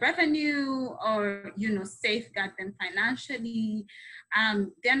their revenue or, safeguard them financially,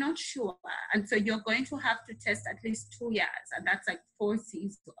 they're not sure. And so you're going to have to test at least 2 years, and that's like 4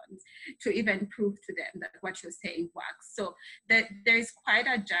 seasons to even prove to them that what you're saying works. So there is quite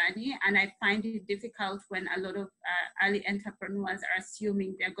a journey, and I find it difficult when a lot of early entrepreneurs are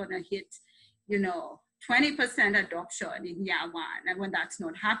assuming they're gonna hit, 20% adoption in year one, and when that's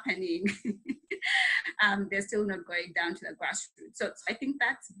not happening, they're still not going down to the grassroots. So I think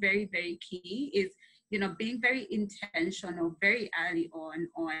that's very, very key, is being very intentional very early on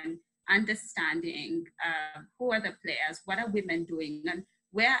understanding who are the players, what are women doing, and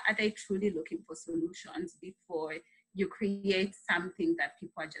where are they truly looking for solutions before you create something that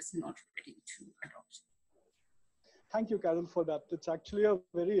people are just not ready to adopt. Thank you, Carol, for that. It's actually a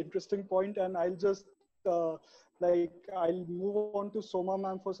very interesting point, and I'll just I'll move on to Soma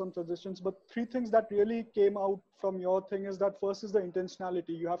ma'am for some suggestions, but 3 things that really came out from your thing is that first is the intentionality.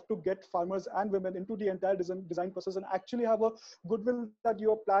 You have to get farmers and women into the entire design process and actually have a goodwill that you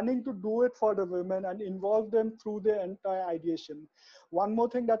are planning to do it for the women and involve them through the entire ideation. One more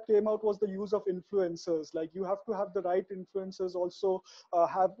thing that came out was the use of influencers. Like, you have to have the right influencers also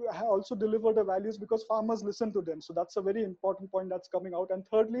also deliver the values, because farmers listen to them. So that's a very important point that's coming out. And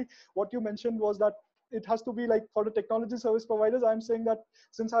thirdly, what you mentioned was that it has to be like for the technology service providers. I'm saying that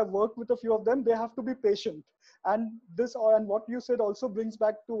since I've worked with a few of them, they have to be patient. And what you said also brings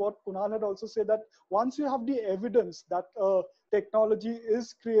back to what Kunal had also said, that once you have the evidence that technology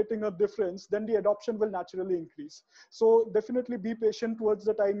is creating a difference, then the adoption will naturally increase. So definitely be patient towards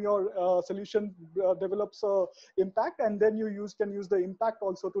the time your solution develops impact, and then you can use the impact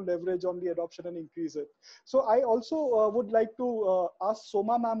also to leverage on the adoption and increase it. So I also would like to ask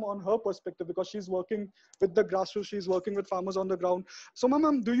Soma ma'am on her perspective, because she's working with the grassroots, she's working with farmers on the ground. Soma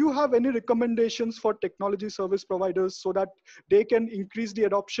ma'am, do you have any recommendations for technology service providers so that they can increase the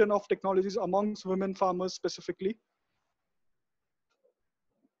adoption of technologies amongst women farmers specifically?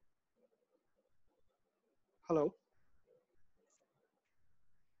 Hello.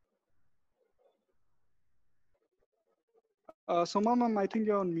 Soma ma'am, I think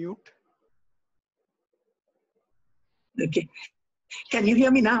you're on mute. Okay. Can you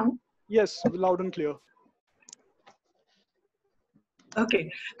hear me now? Yes, loud and clear. Okay.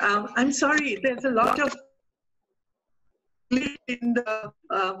 I'm sorry, there's a lot of in the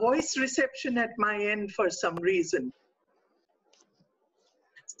voice reception at my end for some reason.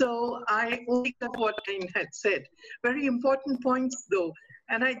 So I only got what I had said. Very important points though.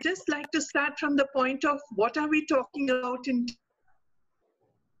 And I'd just like to start from the point of what are we talking about in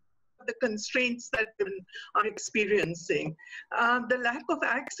the constraints that women are experiencing. The lack of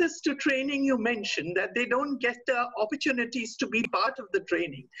access to training, you mentioned, that they don't get the opportunities to be part of the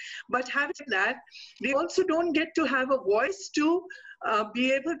training. But having that, they also don't get to have a voice to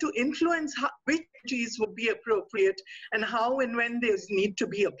be able to influence which strategies would be appropriate and how and when those need to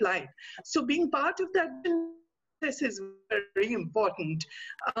be applied. So being part of that, this is very important.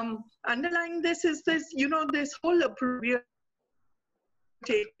 Underlying this is this, this whole appropriate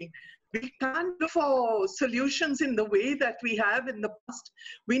taking. We can't look for solutions in the way that we have in the past.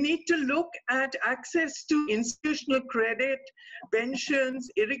 We need to look at access to institutional credit, pensions,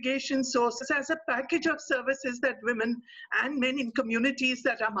 irrigation sources as a package of services that women and men in communities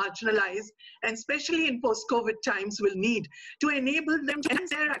that are marginalized, and especially in post-COVID times, will need to enable them to have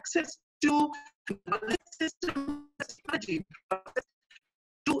their access to knowledge system, to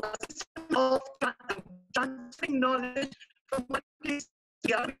a system of transferring knowledge from one place to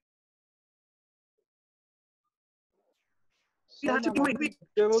the other. There was a little bit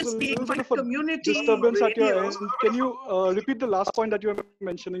of a disturbance at your end. Can you repeat the last point that you were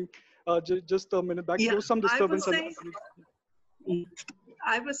mentioning just a minute back? Yeah, there was some disturbance.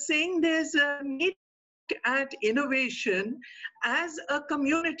 I was saying there's a need at innovation as a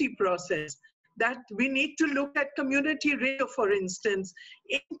community process, that we need to look at community radio, for instance,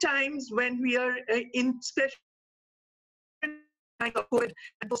 in times when we are in special kind of COVID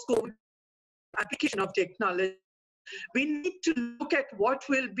and post-COVID application of technology. We need to look at what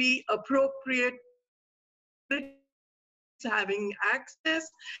will be appropriate, having access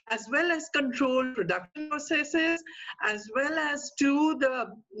as well as control production processes, as well as to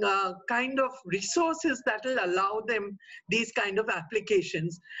the kind of resources that will allow them these kind of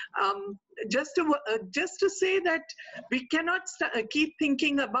applications. Just to say that we cannot keep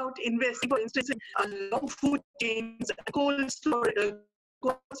thinking about investing, for instance, in long food chains, cold storage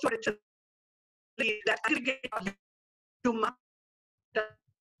that aggregate to market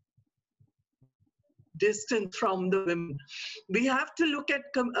distance from the women. We have to look at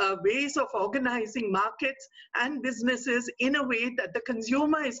ways of organizing markets and businesses in a way that the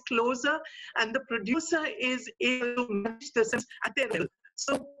consumer is closer and the producer is able to manage the systems at their level.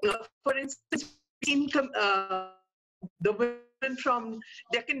 So, for instance, the women from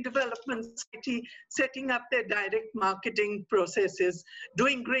Deccan Development Society setting up their direct marketing processes,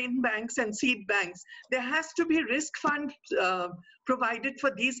 doing grain banks and seed banks. There has to be risk funds provided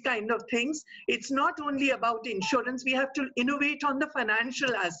for these kind of things. It's not only about insurance, we have to innovate on the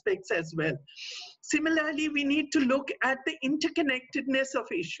financial aspects as well. Similarly, we need to look at the interconnectedness of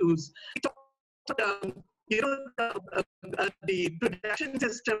issues. The production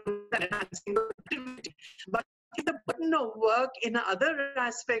system and enhancing productivity. But if the burden of work in other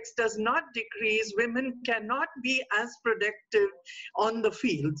aspects does not decrease, women cannot be as productive on the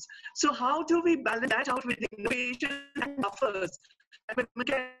fields. So how do we balance that out with innovation and buffers? Women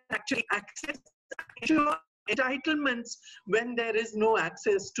can actually access entitlements when there is no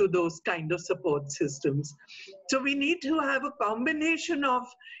access to those kind of support systems. So we need to have a combination of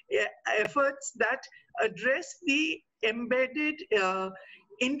efforts that address the embedded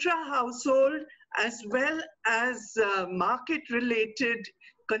intra-household as well as market-related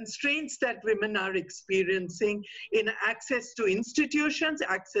constraints that women are experiencing in access to institutions,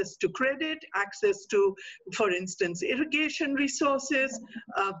 access to credit, access to, for instance, irrigation resources,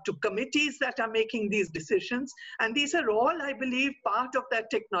 to committees that are making these decisions. And these are all, I believe, part of that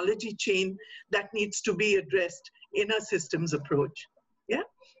technology chain that needs to be addressed in a systems approach. Yeah?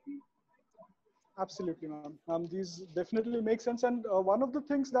 Absolutely, ma'am. These definitely make sense. And one of the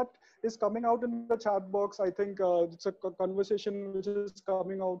things that is coming out in the chat box, I think it's a conversation which is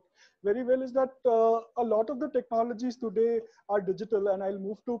coming out very well, is that a lot of the technologies today are digital. And I'll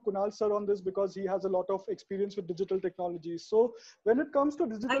move to Kunal sir on this because he has a lot of experience with digital technologies. So when it comes to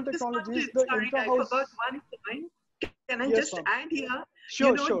digital technologies, I forgot one point. Can I just add here?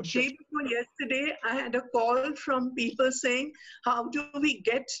 Sure, day before yesterday, I had a call from people saying, how do we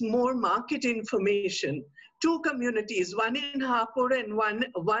get more market information? Two communities, one in Hapur and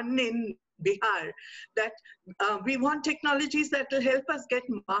one in Bihar, that we want technologies that will help us get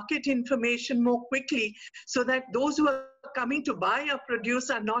market information more quickly so that those who are coming to buy our produce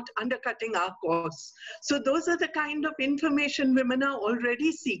are not undercutting our costs. So those are the kind of information women are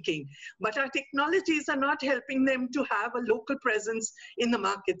already seeking, but our technologies are not helping them to have a local presence in the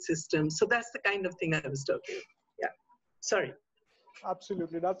market system. So that's the kind of thing I was talking about. Yeah, sorry.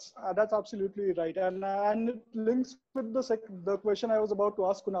 Absolutely, that's absolutely right, and it links with the question I was about to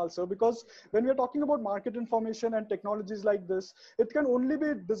ask Kunal sir, because when we're talking about market information and technologies like this, it can only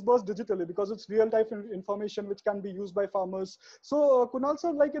be disbursed digitally because it's real-time information which can be used by farmers. So Kunal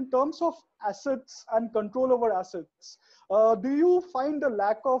sir, like in terms of assets and control over assets, do you find a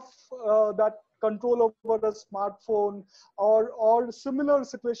lack of that control over a smartphone or similar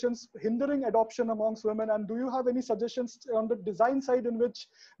situations hindering adoption amongst women? And do you have any suggestions on the design side in which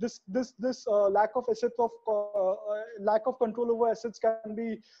this lack of assets of lack of control over assets can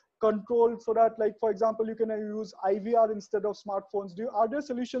be controlled, so that, like, for example, you can use IVR instead of smartphones? Are there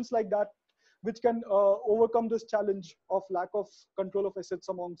solutions like that which can overcome this challenge of lack of control of assets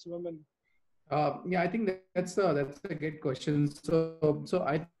amongst women? Yeah, I think that's a great question. So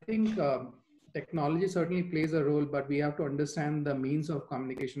I think technology certainly plays a role, but we have to understand the means of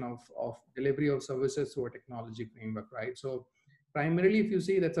communication of delivery of services through a technology framework, right? So primarily, if you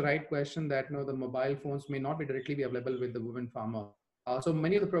see, that's the right question, that the mobile phones may not be directly available with the women farmer. So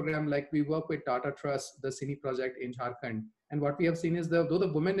many of the program, like we work with Tata Trust, the Cine project in Jharkhand, and what we have seen is though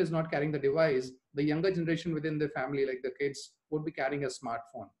the woman is not carrying the device, the younger generation within the family, like the kids, would be carrying a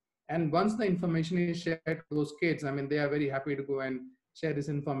smartphone. And once the information is shared to those kids, I mean, they are very happy to go and share this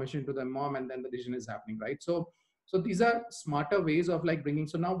information to their mom, and then the decision is happening, right? So these are smarter ways of like bringing.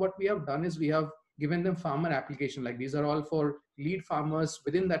 So now what we have done is we have given them farmer application. Like these are all for lead farmers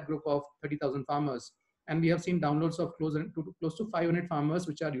within that group of 30,000 farmers. And we have seen downloads of close to 500 farmers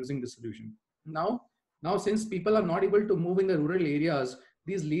which are using this solution. Now, since people are not able to move in the rural areas,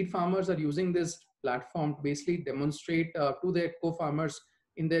 these lead farmers are using this platform to basically demonstrate to their co-farmers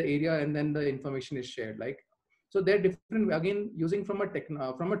in their area, and then the information is shared. Like, so they're different. Again, using from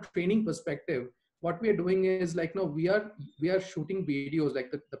a training perspective, what we are doing is like, no, we are shooting videos.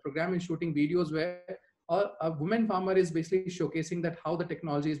 Like the program is shooting videos where a woman farmer is basically showcasing that how the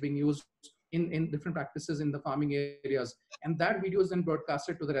technology is being used in different practices in the farming areas, and that video is then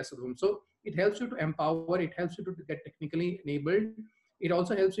broadcasted to the rest of the room. So it helps you to empower, it helps you to get technically enabled. It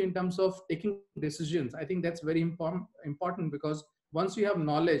also helps you in terms of taking decisions. I think that's very important because once you have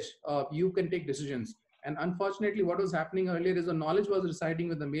knowledge, you can take decisions. And unfortunately, what was happening earlier is the knowledge was residing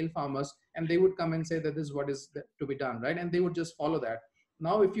with the male farmers, and they would come and say that this is what is to be done, right? And they would just follow that.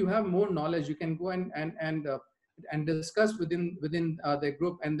 Now, if you have more knowledge, you can go and discuss within their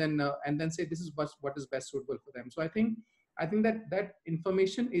group, and then say this is what is best suitable for them. So I think that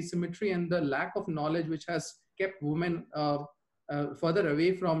information asymmetry and the lack of knowledge, which has kept women further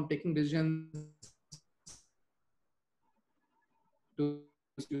away from taking decisions, to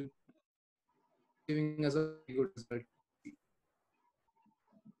giving us a good result.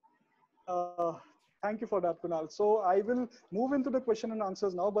 Thank you for that, Kunal. So I will move into the question and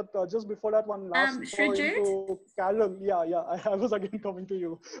answers now, but just before that, one last point to Carolyn. Yeah, I was again coming to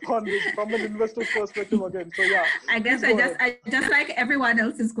you on this from an investor's perspective again. So yeah, I guess I just like everyone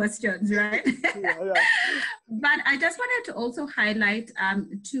else's questions, right? yeah. But I just wanted to also highlight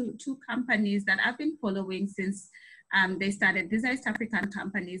two companies that I've been following since they started. These are East African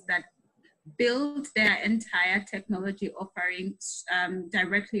companies that build their entire technology offerings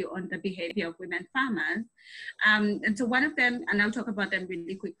directly on the behavior of women farmers. And so one of them, and I'll talk about them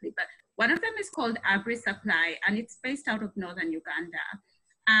really quickly, but one of them is called AgriSupply, and it's based out of northern Uganda.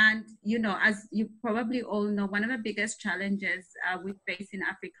 And, you know, as you probably all know, one of the biggest challenges we face in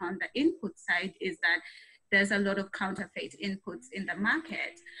Africa on the input side is that there's a lot of counterfeit inputs in the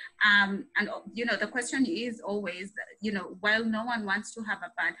market. And, you know, the question is always, you know, while no one wants to have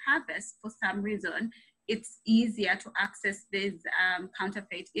a bad harvest, for some reason, it's easier to access these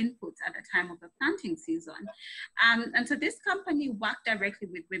counterfeit inputs at the time of the planting season. And so this company worked directly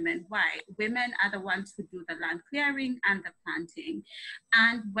with women. Why? Women are the ones who do the land clearing and the planting,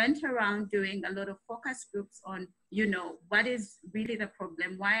 and went around doing a lot of focus groups on, you know, what is really the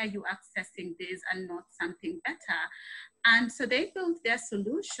problem? Why are you accessing this and not something better? And so they built their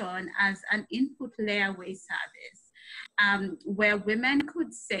solution as an input layaway service. Where women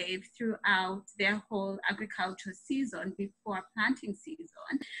could save throughout their whole agriculture season before planting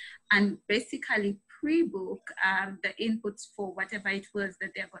season, and basically pre-book the inputs for whatever it was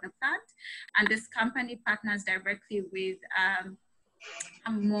that they're going to plant. And this company partners directly with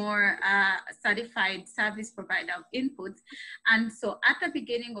a more certified service provider of inputs. And so at the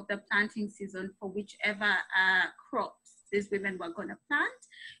beginning of the planting season, for whichever crops these women were going to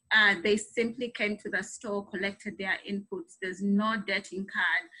plant, they simply came to the store, collected their inputs. There's no debt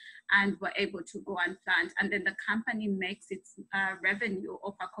incurred, and were able to go and plant. And then the company makes its revenue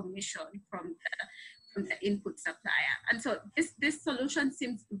of a commission from the input supplier. And so this solution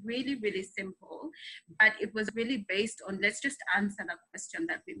seems really, really simple, but it was really based on, let's just answer the question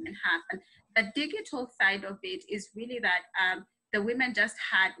that women have. And the digital side of it is really that the women just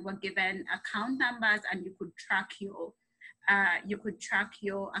were given account numbers, and you could track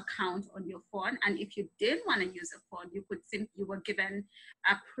your account on your phone. And if you didn't want to use a phone, you were given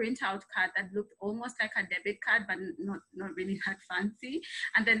a printout card that looked almost like a debit card, but not really that fancy.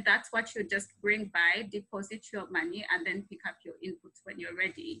 And then that's what you just bring by, deposit your money, and then pick up your inputs when you're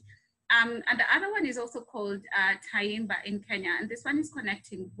ready. And the other one is also called Taimba in Kenya. And this one is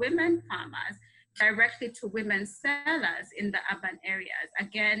connecting women farmers directly to women sellers in the urban areas.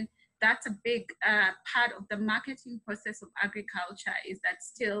 Again, that's a big part of the marketing process of agriculture, is that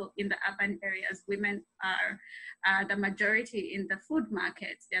still in the urban areas, women are the majority in the food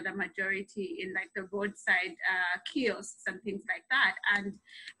markets. They're the majority in like the roadside kiosks and things like that.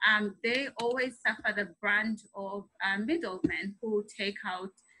 And they always suffer the brunt of middlemen who take out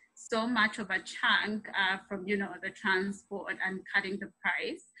so much of a chunk from, you know, the transport and cutting the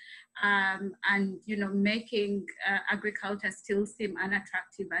price. And, you know, making agriculture still seem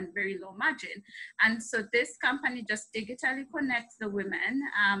unattractive and very low margin. And so this company just digitally connects the women.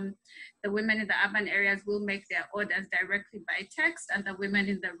 The women in the urban areas will make their orders directly by text, and the women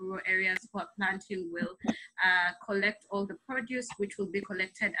in the rural areas who are planting will collect all the produce, which will be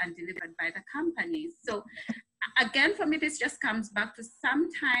collected and delivered by the companies. So again, for me, this just comes back to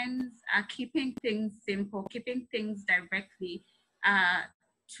sometimes keeping things simple, keeping things directly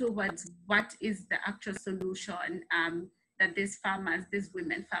towards what is the actual solution that these farmers, these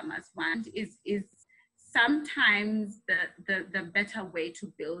women farmers want is sometimes the better way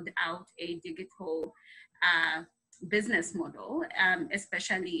to build out a digital business model,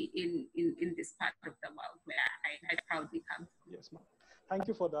 especially in this part of the world where I proudly come from. Yes, ma'am. Thank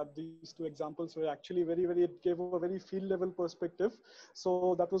you for that. These two examples were actually it gave a very field level perspective.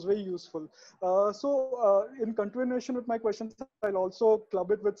 So that was very useful. In continuation with my questions, I'll also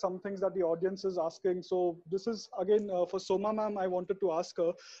club it with some things that the audience is asking. So this is again for Soma ma'am, I wanted to ask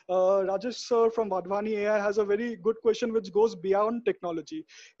her. Rajesh sir from Vadhwani AI has a very good question which goes beyond technology.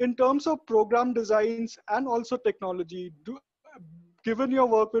 In terms of program designs and also technology, given your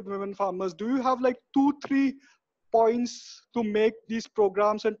work with women farmers, do you have like 2-3 points to make these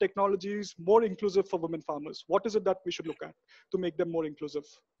programs and technologies more inclusive for women farmers? What is it that we should look at to make them more inclusive?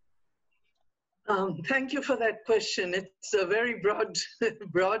 Thank you for that question. It's a very broad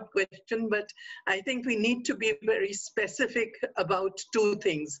question, but I think we need to be very specific about two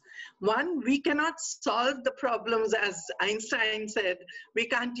things. One, we cannot solve the problems, as Einstein said. We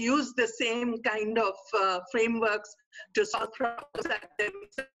can't use the same kind of frameworks to solve problems that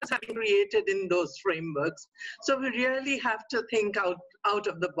themselves have been created in those frameworks. So we really have to think out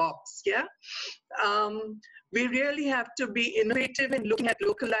of the box, yeah? We really have to be innovative in looking at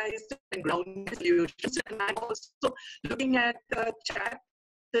localized and grounded solutions. And I'm also looking at the chat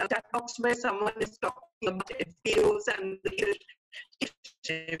box where someone is talking about FPOs and the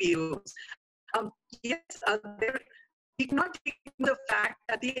FPOs. Yes, we cannot take the fact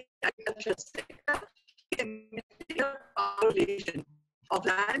that the agriculture sector is a correlation of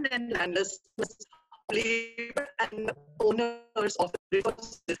land and landless, labor and owners of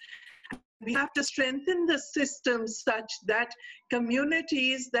resources. We have to strengthen the system such that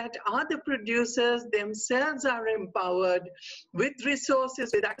communities that are the producers themselves are empowered with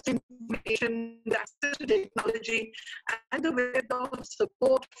resources, with access to information, access to technology, and the way of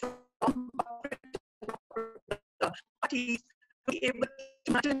support from parties to be able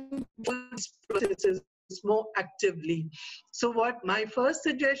to manage these processes more actively. So what my first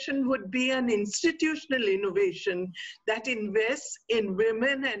suggestion would be an institutional innovation that invests in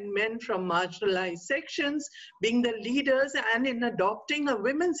women and men from marginalized sections being the leaders and in adopting a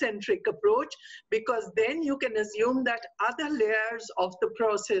women-centric approach, because then you can assume that other layers of the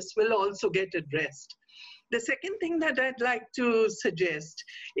process will also get addressed. The second thing that I'd like to suggest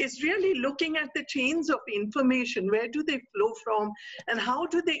is really looking at the chains of information. Where do they flow from, and how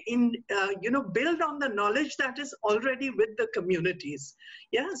do they build on the knowledge that is already with the communities?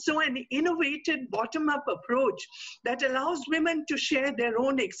 Yeah, so an innovative bottom-up approach that allows women to share their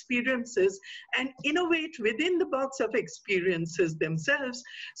own experiences and innovate within the box of experiences themselves,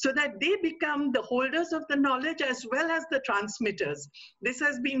 so that they become the holders of the knowledge as well as the transmitters. This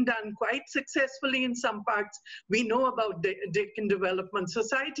has been done quite successfully in some parts. We know about the Deccan Development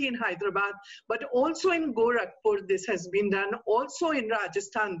Society in Hyderabad, but also in Gorakhpur this has been done. Also in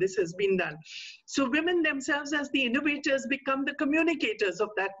Rajasthan this has been done. So women themselves as the innovators become the communicators of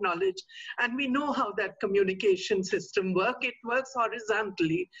that knowledge. And we know how that communication system works. It works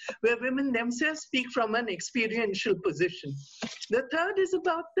horizontally, where women themselves speak from an experiential position. The third is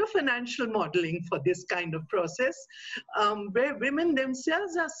about the financial modeling for this kind of process, where women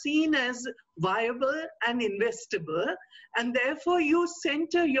themselves are seen as viable and investable, and therefore you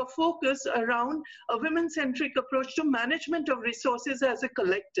center your focus around a women-centric approach to management of resources as a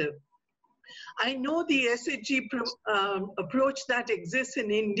collective. I know the SHG approach that exists in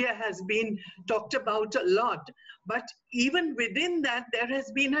India has been talked about a lot, but even within that, there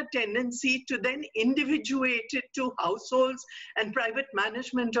has been a tendency to then individuate it to households and private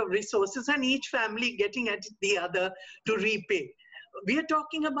management of resources, and each family getting at the other to repay. We are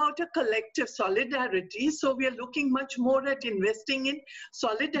talking about a collective solidarity, so we are looking much more at investing in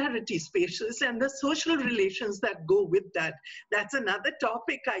solidarity spaces and the social relations that go with that. That's another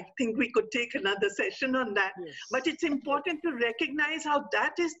topic. I think we could take another session on that. Yes. But it's important to recognize how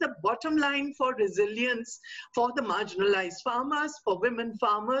that is the bottom line for resilience for the marginalized farmers, for women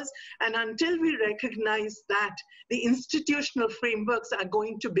farmers. And until we recognize that, the institutional frameworks are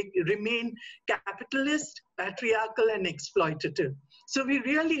going to remain capitalist, patriarchal, and exploitative. So we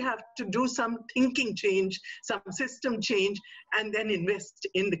really have to do some thinking change, some system change, and then invest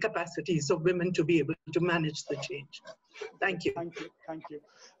in the capacities of women to be able to manage the change. Thank you. Thank you. Thank you.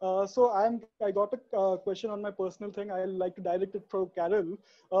 So I got a question on my personal thing. I'd like to direct it for Carol.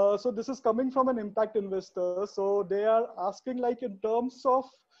 So this is coming from an impact investor. So they are asking, like, in terms of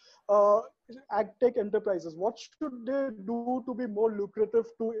agtech enterprises, what should they do to be more lucrative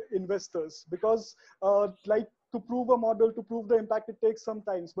to investors? Because like to prove a model, to prove the impact, it takes some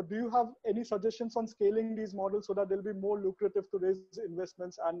time. But do you have any suggestions on scaling these models so that they'll be more lucrative to raise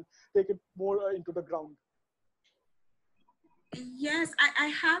investments and take it more into the ground? Yes, I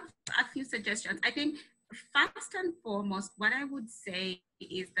have a few suggestions. I think first and foremost, what I would say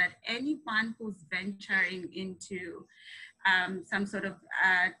is that anyone who's venturing into some sort of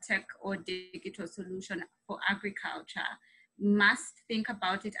tech or digital solution for agriculture must think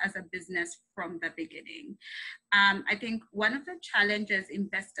about it as a business from the beginning. I think one of the challenges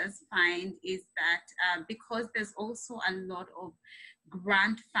investors find is that because there's also a lot of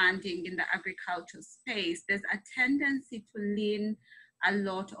grant funding in the agriculture space, there's a tendency to lean a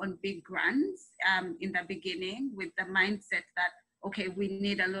lot on big grants in the beginning with the mindset that, okay, we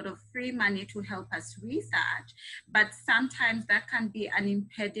need a lot of free money to help us research, but sometimes that can be an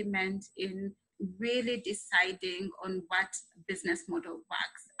impediment in really deciding on what business model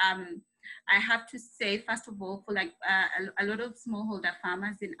works. I have to say, first of all, for like a lot of smallholder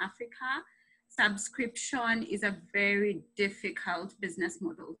farmers in Africa, subscription is a very difficult business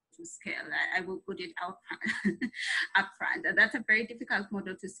model to scale. I will put it up front. That's a very difficult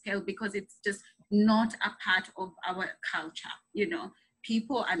model to scale because it's just not a part of our culture. You know,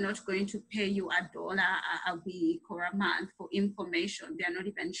 people are not going to pay you $1 a week or a month for information they're not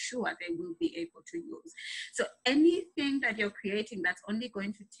even sure they will be able to use. So anything that you're creating that's only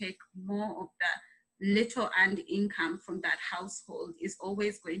going to take more of the little earned income from that household is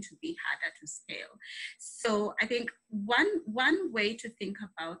always going to be harder to scale. So I think one way to think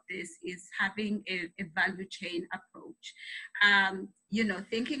about this is having a value chain approach. You know,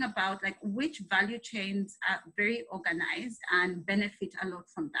 thinking about like which value chains are very organized and benefit a lot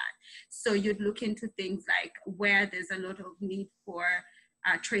from that. So you'd look into things like where there's a lot of need for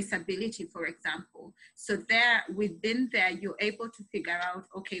traceability, for example. So within there, you're able to figure out,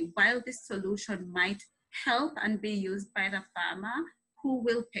 okay, while this solution might help and be used by the farmer, who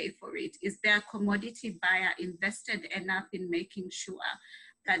will pay for it? Is there a commodity buyer invested enough in making sure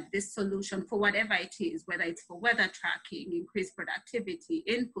that this solution, for whatever it is, whether it's for weather tracking, increased productivity,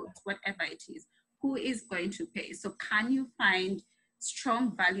 inputs, whatever it is, who is going to pay? So can you find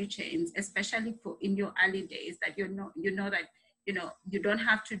strong value chains, especially for in your early days, that you know that you don't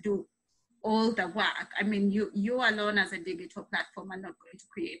have to do all the work. I mean, you alone as a digital platform are not going to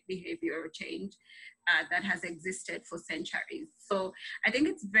create behavioral change that has existed for centuries. So I think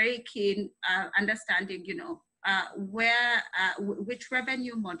it's very keen understanding, which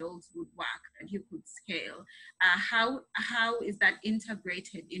revenue models would work that you could scale. How is that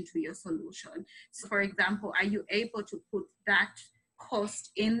integrated into your solution? So for example, are you able to put that cost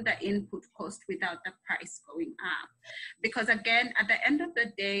in the input cost without the price going up? Because again, at the end of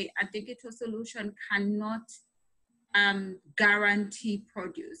the day, a digital solution cannot guarantee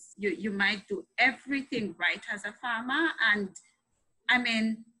produce. You might do everything right as a farmer, and I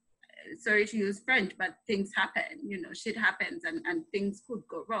mean, sorry to use French, but things happen, shit happens and things could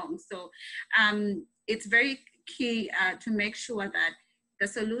go wrong. So it's very key to make sure that the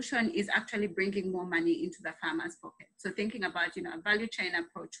solution is actually bringing more money into the farmer's pocket. So thinking about, a value chain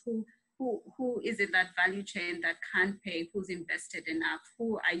approach, who is in that value chain that can pay, who's invested enough,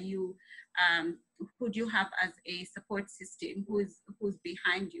 who are you, who do you have as a support system, who's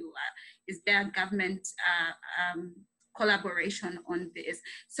behind you, is there government collaboration on this?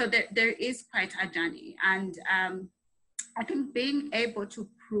 So there is quite a journey. And I think being able to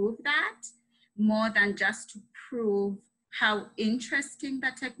prove that more than just to prove how interesting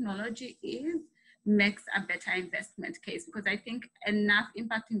the technology is makes a better investment case, because I think enough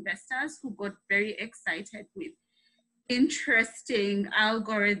impact investors who got very excited with interesting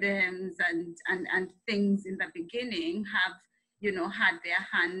algorithms and things in the beginning have, had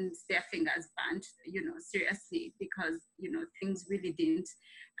their fingers burnt, seriously, because, things really didn't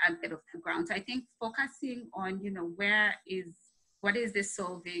get off the ground. So I think focusing on, what is this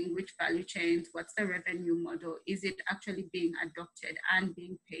solving, which value chains, what's the revenue model, is it actually being adopted and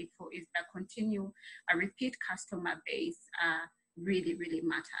being paid for, is there continue a repeat customer base really, really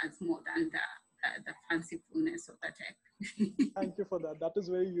matters more than the fancifulness of the tech. Thank you for that. That is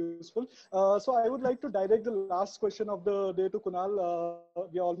very useful. So I would like to direct the last question of the day to Kunal.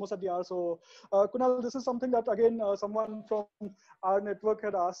 We are almost at the hour. So Kunal, this is something that, again, someone from our network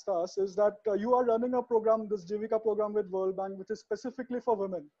had asked us, is that you are running a program, this Jivika program with World Bank, which is specifically for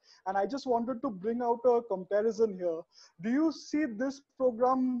women. And I just wanted to bring out a comparison here. Do you see this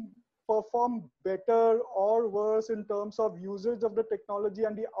program perform better or worse in terms of usage of the technology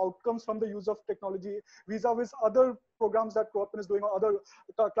and the outcomes from the use of technology vis-a-vis other programs that Cropin is doing or other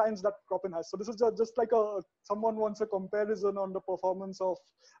clients that Cropin has? So this is just like someone wants a comparison on the performance of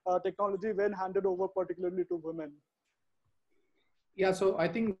technology when handed over particularly to women. Yeah, so I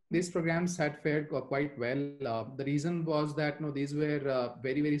think these programs had fared quite well. The reason was that these were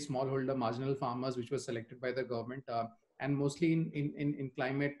very, very smallholder marginal farmers which were selected by the government, and mostly in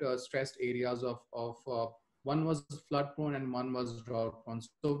climate stressed areas of one was flood prone and one was drought prone.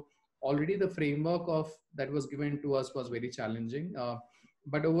 So already the framework of that was given to us was very challenging.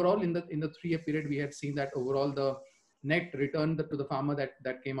 But overall in the 3-year period, we had seen that overall the net return to the farmer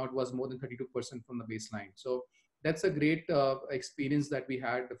that came out was more than 32% from the baseline. So that's a great experience that we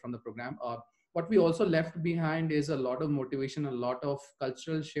had from the program. What we also left behind is a lot of motivation, a lot of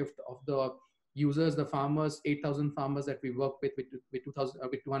cultural shift of the users, the farmers, 8,000 farmers that we work with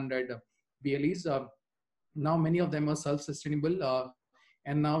 200 BLEs. Now many of them are self-sustainable.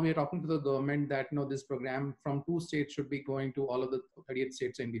 And now we're talking to the government that this program from 2 states should be going to all of the 38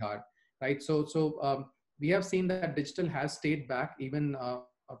 states in Bihar, right? So we have seen that digital has stayed back even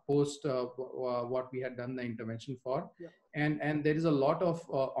post what we had done the intervention for. Yeah. And there is a lot of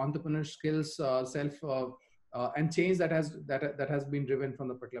entrepreneur skills, and change that has been driven from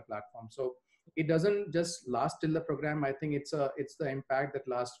the particular platform. So it doesn't just last till the program. I think it's the impact that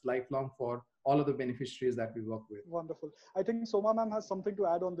lasts lifelong for all of the beneficiaries that we work with. Wonderful. I think Soma ma'am has something to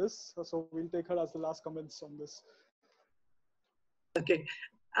add on this, so we'll take her as the last comments on this. Okay.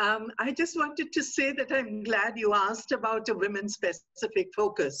 I just wanted to say that I'm glad you asked about a women-specific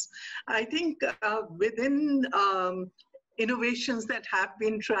focus. I think within innovations that have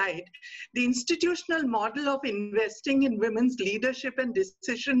been tried, the institutional model of investing in women's leadership and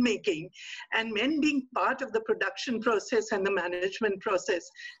decision-making and men being part of the production process and the management process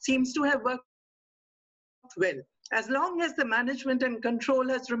seems to have worked well. As long as the management and control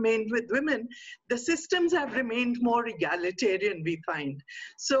has remained with women, the systems have remained more egalitarian, we find.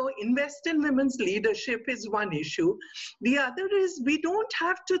 So invest in women's leadership is one issue. The other is we don't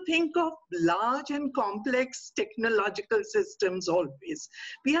have to think of large and complex technological systems always.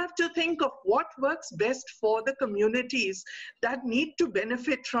 We have to think of what works best for the communities that need to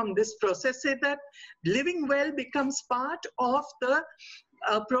benefit from this process, so that living well becomes part of the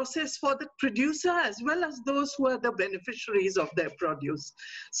process for the producer as well as those who are the beneficiaries of their produce.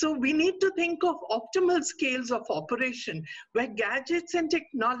 So we need to think of optimal scales of operation where gadgets and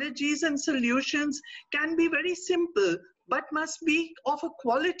technologies and solutions can be very simple but must be of a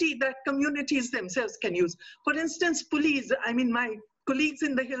quality that communities themselves can use. For instance, pulleys, I mean, my colleagues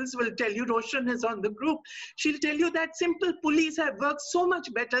in the hills will tell you, Roshan is on the group, she'll tell you that simple pulleys have worked so much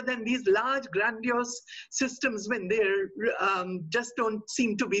better than these large grandiose systems when they're just don't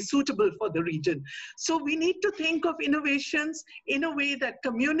seem to be suitable for the region. So we need to think of innovations in a way that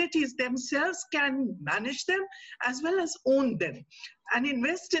communities themselves can manage them as well as own them, and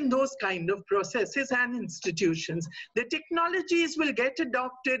invest in those kind of processes and institutions. The technologies will get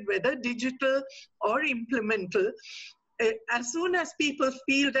adopted, whether digital or implemental, as soon as people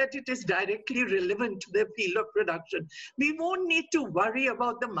feel that it is directly relevant to their field of production. We won't need to worry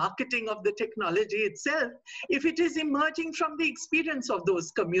about the marketing of the technology itself if it is emerging from the experience of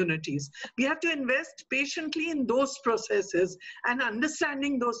those communities. We have to invest patiently in those processes and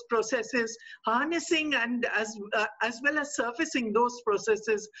understanding those processes, harnessing and as well as surfacing those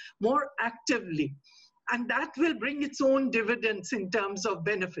processes more actively. And that will bring its own dividends in terms of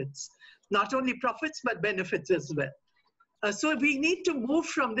benefits, not only profits, but benefits as well. So we need to move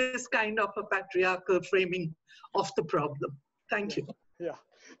from this kind of a patriarchal framing of the problem. Thank you. Yeah,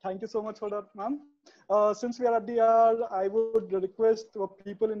 thank you so much for that, ma'am. Since we are at the hour, I would request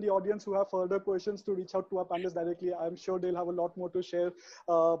people in the audience who have further questions to reach out to our panelists directly. I'm sure they'll have a lot more to share,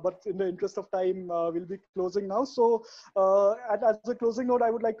 but in the interest of time, we'll be closing now. So as a closing note, I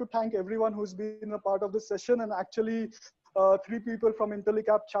would like to thank everyone who's been a part of this session, and actually 3 people from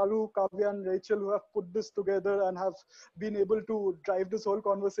Intellecap, Charu, Kavya, and Rachel, who have put this together and have been able to drive this whole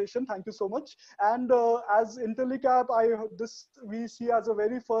conversation. Thank you so much. And as Intellecap, we see as a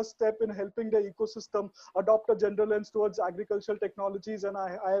very first step in helping the ecosystem adopt a gender lens towards agricultural technologies. And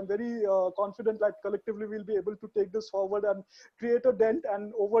I am very confident that collectively we'll be able to take this forward and create a dent.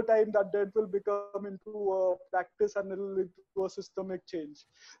 And over time, that dent will become into a practice and it'll lead to a systemic change.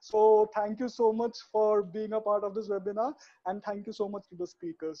 So thank you so much for being a part of this webinar. And thank you so much to the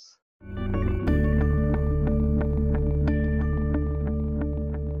speakers.